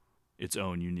with its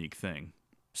own unique thing.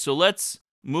 So let's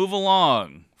move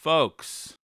along,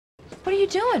 folks. What are you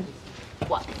doing?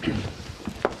 What?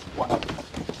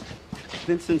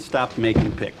 Vincent stopped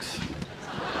making pics.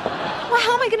 Well,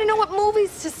 how am I going to know what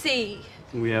movies to see?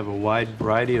 We have a wide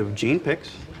variety of Gene pics.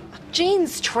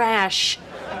 Gene's trash.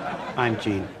 I'm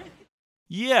Gene.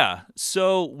 Yeah,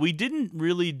 so we didn't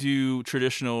really do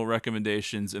traditional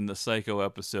recommendations in the Psycho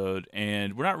episode,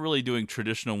 and we're not really doing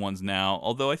traditional ones now,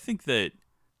 although I think that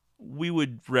we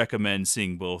would recommend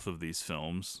seeing both of these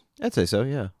films. I'd say so,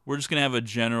 yeah. We're just going to have a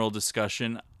general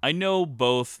discussion. I know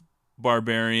both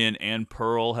Barbarian and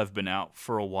Pearl have been out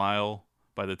for a while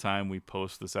by the time we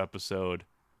post this episode,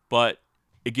 but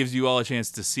it gives you all a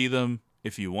chance to see them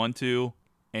if you want to,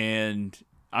 and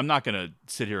I'm not going to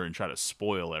sit here and try to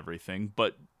spoil everything,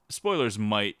 but spoilers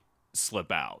might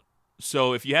slip out.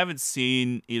 So if you haven't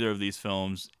seen either of these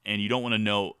films and you don't want to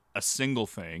know a single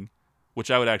thing,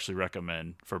 which I would actually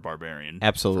recommend for Barbarian,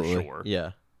 absolutely, for sure,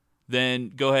 yeah,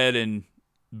 then go ahead and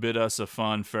bid us a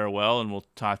fond farewell, and we'll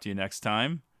talk to you next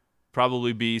time.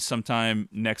 Probably be sometime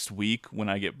next week when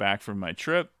I get back from my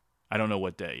trip. I don't know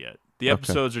what day yet. The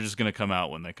episodes are just going to come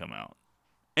out when they come out.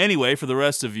 Anyway, for the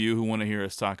rest of you who want to hear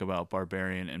us talk about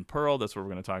Barbarian and Pearl, that's what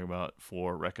we're going to talk about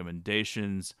for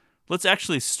recommendations. Let's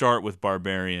actually start with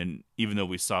Barbarian, even though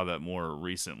we saw that more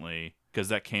recently, because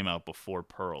that came out before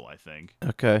Pearl, I think.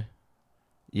 Okay.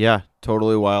 Yeah,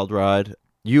 totally wild ride.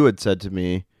 You had said to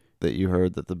me that you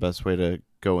heard that the best way to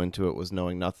go into it was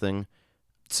knowing nothing.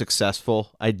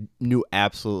 Successful. I knew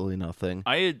absolutely nothing.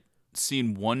 I had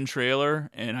seen one trailer,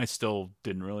 and I still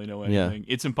didn't really know Yeah. anything.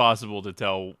 It's impossible to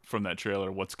tell from that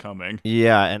trailer what's coming.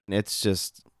 Yeah, and it's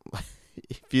just,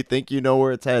 if you think you know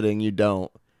where it's heading, you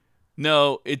don't.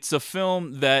 No, it's a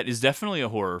film that is definitely a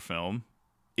horror film.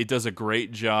 It does a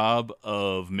great job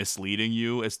of misleading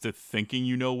you as to thinking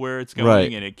you know where it's going,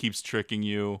 Right. and it keeps tricking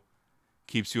you,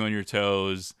 keeps you on your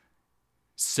toes.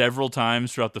 Several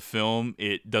times throughout the film,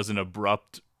 it does an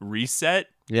abrupt reset.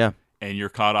 Yeah. And you're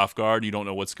caught off guard. You don't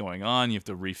know what's going on. You have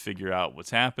to refigure out what's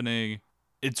happening.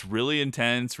 It's really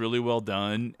intense, really well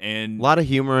done. And A lot of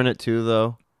humor in it, too,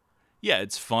 though. yeah,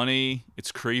 it's funny.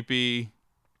 It's creepy.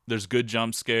 There's good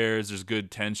jump scares. There's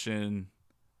good tension.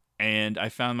 And I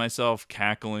found myself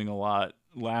cackling a lot,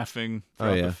 laughing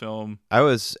throughout the film. I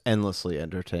was endlessly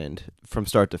entertained from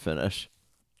start to finish.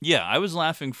 Yeah, I was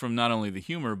laughing from not only the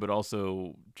humor, but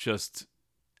also just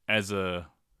as a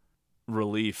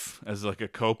relief, as like a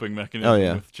coping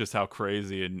mechanism with just how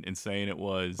crazy and insane it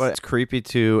was. But it's creepy,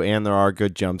 too, and there are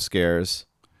good jump scares.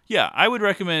 Yeah, I would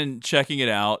recommend checking it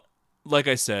out. Like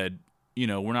I said,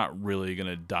 we're not really going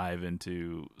to dive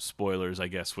into spoilers, I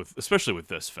guess, especially with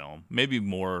this film. Maybe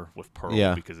more with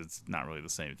Pearl because it's not really the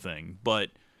same thing. But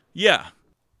yeah,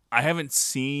 I haven't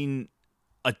seen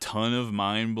a ton of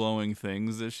mind-blowing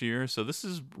things this year, so this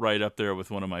is right up there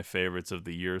with one of my favorites of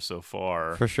the year so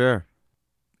far. For sure.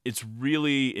 It's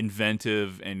really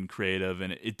inventive and creative,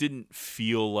 and it didn't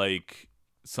feel like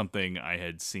something I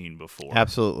had seen before.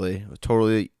 Absolutely.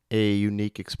 Totally a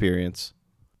unique experience.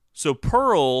 So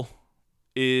Pearl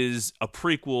is a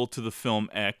prequel to the film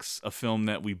X, a film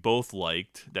that we both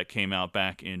liked that came out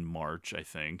back in March, I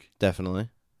think. Definitely.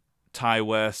 Ty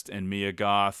West and Mia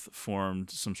Goth formed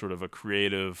some sort of a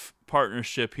creative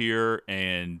partnership here,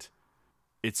 and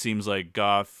it seems like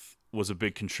Goth was a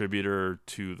big contributor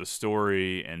to the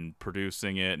story and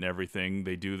producing it and everything.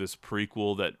 They do this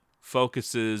prequel that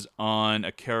focuses on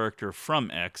a character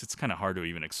from X. It's kind of hard to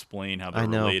even explain how they're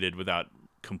related without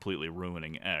completely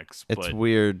ruining X. It's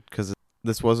weird because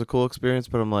this was a cool experience,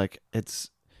 but I'm like, it's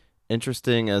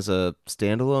interesting as a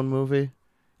standalone movie.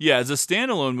 Yeah, as a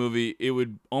standalone movie, it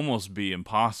would almost be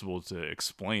impossible to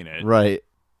explain it. Right.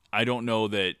 I don't know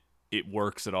that it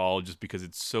works at all just because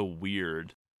it's so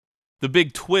weird. The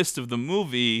big twist of the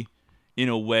movie, in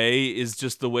a way, is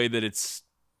just the way that it's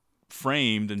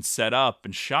framed and set up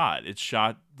and shot. It's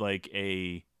shot like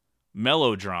a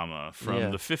melodrama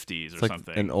from the 50s or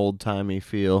something. An old-timey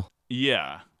feel.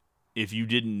 Yeah. If you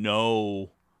didn't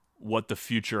know what the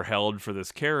future held for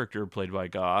this character played by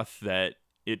Goth, that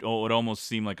it would almost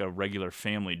seem like a regular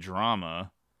family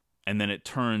drama, and then it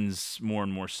turns more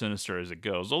and more sinister as it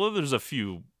goes. Although there's a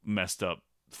few messed up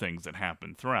things that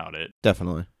happen throughout it.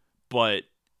 Definitely. But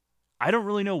I don't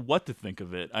really know what to think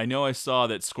of it. I know I saw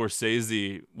that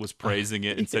Scorsese was praising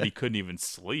it and said he couldn't even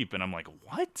sleep, and I'm like,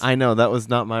 what? I know, that was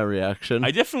not my reaction.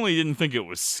 I definitely didn't think it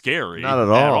was scary. Not at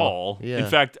all. Yeah. In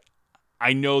fact,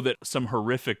 I know that some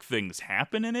horrific things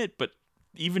happen in it, but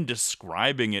even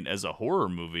describing it as a horror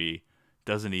movie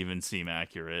doesn't even seem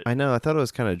accurate. I know, I thought it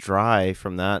was kind of dry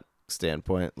from that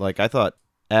standpoint. Like, I thought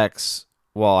X,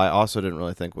 while I also didn't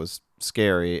really think was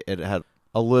scary, it had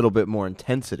a little bit more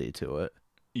intensity to it.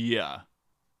 Yeah.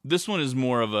 This one is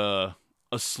more of a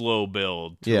slow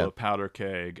build to a powder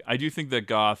keg. I do think that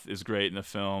Goth is great in the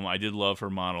film. I did love her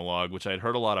monologue, which I'd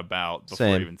heard a lot about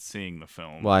before even seeing the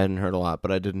film. Well, I hadn't heard a lot,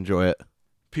 but I did enjoy it.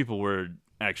 People were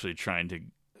actually trying to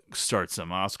start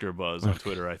some Oscar buzz on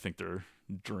Twitter. I think they're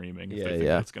dreaming if they think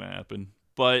that's going to happen.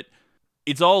 But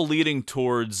it's all leading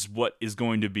towards what is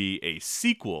going to be a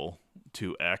sequel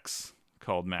to X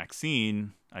called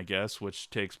Maxine, I guess, which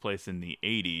takes place in the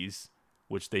 80s,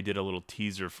 which they did a little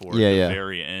teaser for at the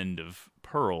very end of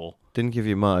Pearl. Didn't give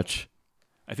you much.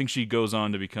 I think she goes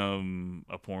on to become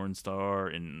a porn star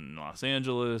in Los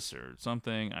Angeles or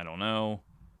something. I don't know.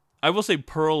 I will say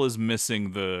Pearl is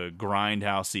missing the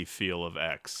grindhousey feel of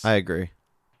X. I agree.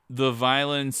 The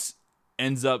violence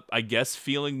ends up, I guess,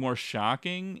 feeling more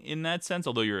shocking in that sense,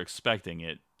 although you're expecting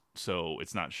it, so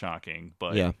it's not shocking.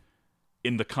 But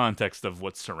in the context of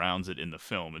what surrounds it in the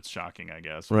film, it's shocking, I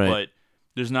guess. Right. But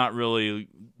there's not really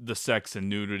the sex and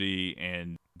nudity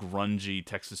and grungy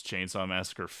Texas Chainsaw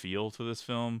Massacre feel to this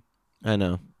film. I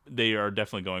know. They are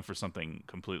definitely going for something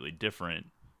completely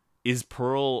different. Is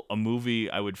Pearl a movie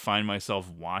I would find myself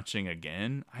watching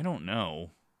again? I don't know.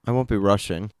 I won't be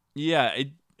rushing. Yeah,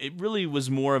 it really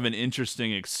was more of an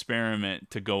interesting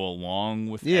experiment to go along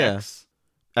with X.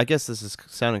 I guess this is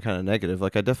sounding kind of negative.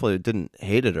 Like, I definitely didn't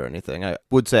hate it or anything. I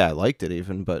would say I liked it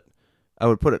even, but I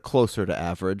would put it closer to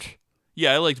average.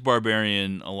 Yeah, I liked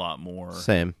Barbarian a lot more.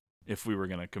 Same. If we were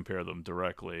going to compare them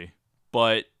directly.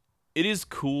 But it is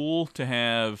cool to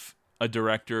have a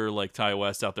director like Ty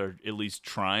West out there at least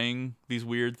trying these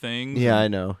weird things. Yeah, I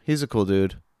know. He's a cool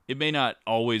dude. It may not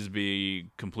always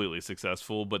be completely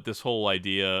successful, but this whole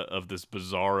idea of this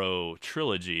Bizarro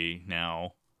trilogy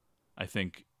now, I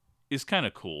think, is kind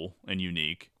of cool and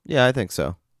unique. Yeah, I think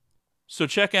so. So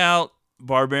check out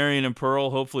Barbarian and Pearl.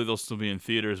 Hopefully they'll still be in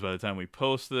theaters by the time we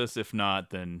post this. If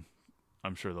not, then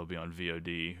I'm sure they'll be on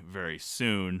VOD very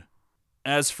soon.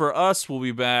 As for us, we'll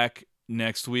be back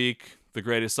next week. The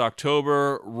Greatest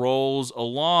October rolls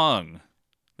along.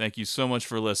 Thank you so much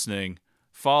for listening.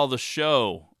 Follow the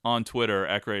show on Twitter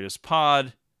at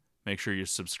GreatestPod. Make sure you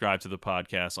subscribe to the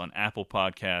podcast on Apple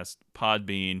Podcasts,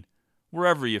 Podbean,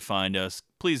 wherever you find us.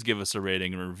 Please give us a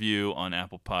rating and review on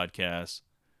Apple Podcasts.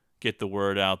 Get the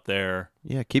word out there.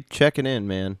 Yeah, keep checking in,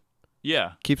 man.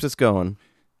 Yeah. Keeps us going.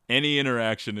 Any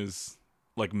interaction is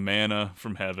like manna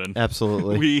from heaven.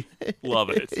 Absolutely. We love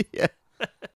it. Yeah.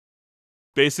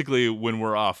 Basically, when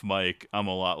we're off mic, I'm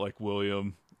a lot like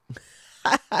William.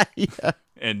 Yeah.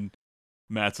 And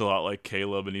Matt's a lot like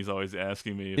Caleb, and he's always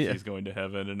asking me if Yeah. he's going to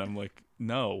heaven, and I'm like,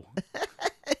 no.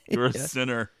 You're a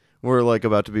sinner. We're like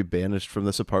about to be banished from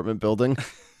this apartment building.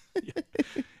 Yeah.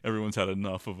 Everyone's had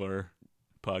enough of our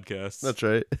podcasts. That's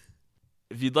right.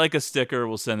 If you'd like a sticker,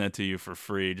 we'll send that to you for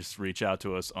free. Just reach out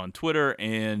to us on Twitter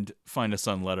and find us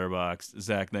on Letterboxd,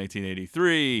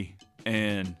 Zach1983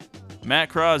 and Matt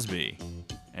Crosby.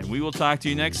 And we will talk to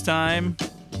you next time.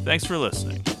 Thanks for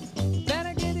listening.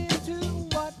 Better get into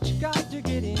what you got to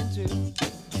get into.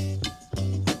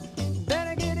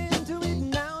 Better get into it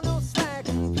now, no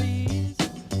slacking, please.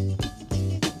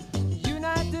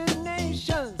 United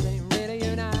Nations ain't really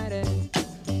united.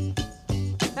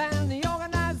 And the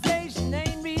organization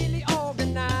ain't really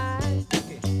organized.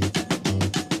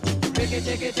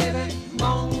 Ricky-ticky-ticky,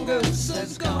 mongoose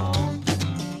has gone.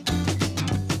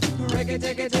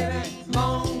 Ricky-ticky-ticky,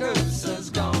 mongoose has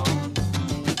gone.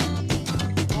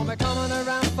 Won't be coming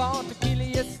around for to kill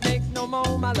you, snake no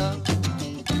more, my love.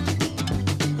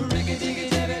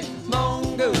 Ricky-ticky-ticky,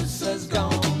 mongoose has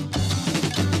gone.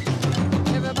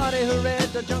 Everybody who read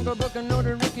the Jungle Book and know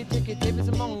the Ricky-ticky-tick is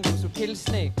a mongoose who kills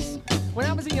snakes. When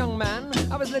I was a young man,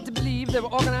 I was led to believe there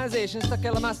were organizations to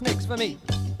kill my snakes for me.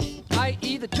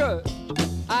 I.e. the church,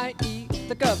 I.e.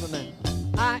 the government,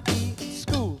 I.e.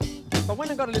 school. But when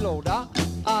I got a little older,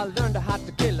 I learned how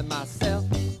to kill myself.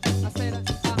 I said,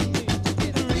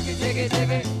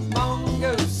 Ricky-ticky-ticky,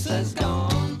 mongoose has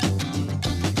gone.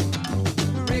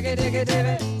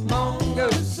 Ricky-ticky-ticky,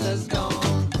 mongoose has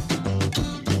gone.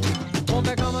 Won't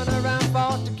be coming around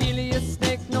for to kill you,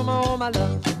 snake no more, my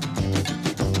love.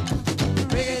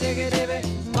 Ricky-ticky-ticky,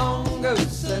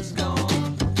 mongoose has gone.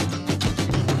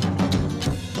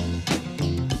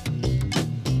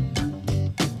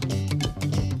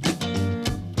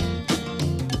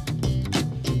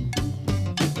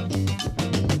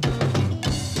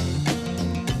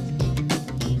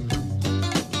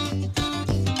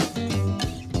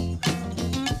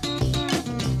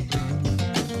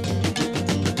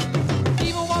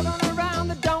 People walking around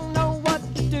that don't know what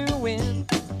they're doing.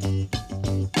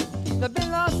 They've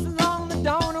been lost so long they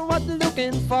don't know what they're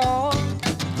looking for.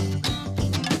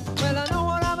 Well, I know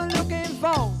what I'm looking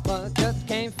for, but I just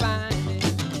can't find it.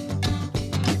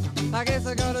 I guess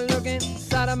I gotta look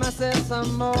inside of myself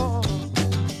some more.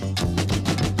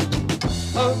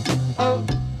 Oh, oh,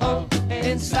 oh,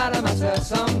 inside of myself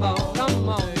some more. Come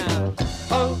on now.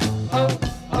 Oh, oh,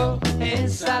 oh,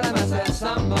 inside of myself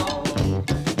some more.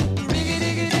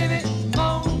 Ricky-ticky-ticky,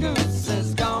 mongoose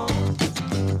is gone.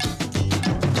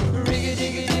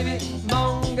 Ricky-ticky-ticky,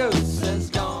 mongoose is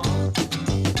gone.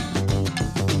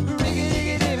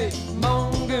 Ricky-ticky-ticky,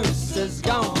 mongoose is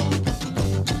gone.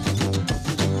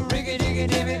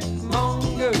 Ricky-ticky-ticky,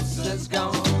 mongoose is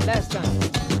gone. Last time.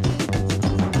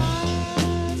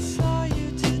 I saw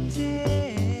you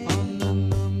today on the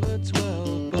number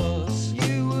 12 bus.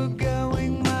 You were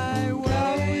going my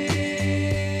way,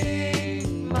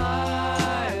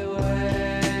 my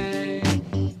way.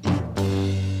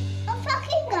 A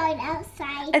fucking goat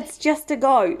outside. It's just a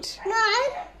goat. No,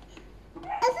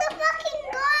 it's a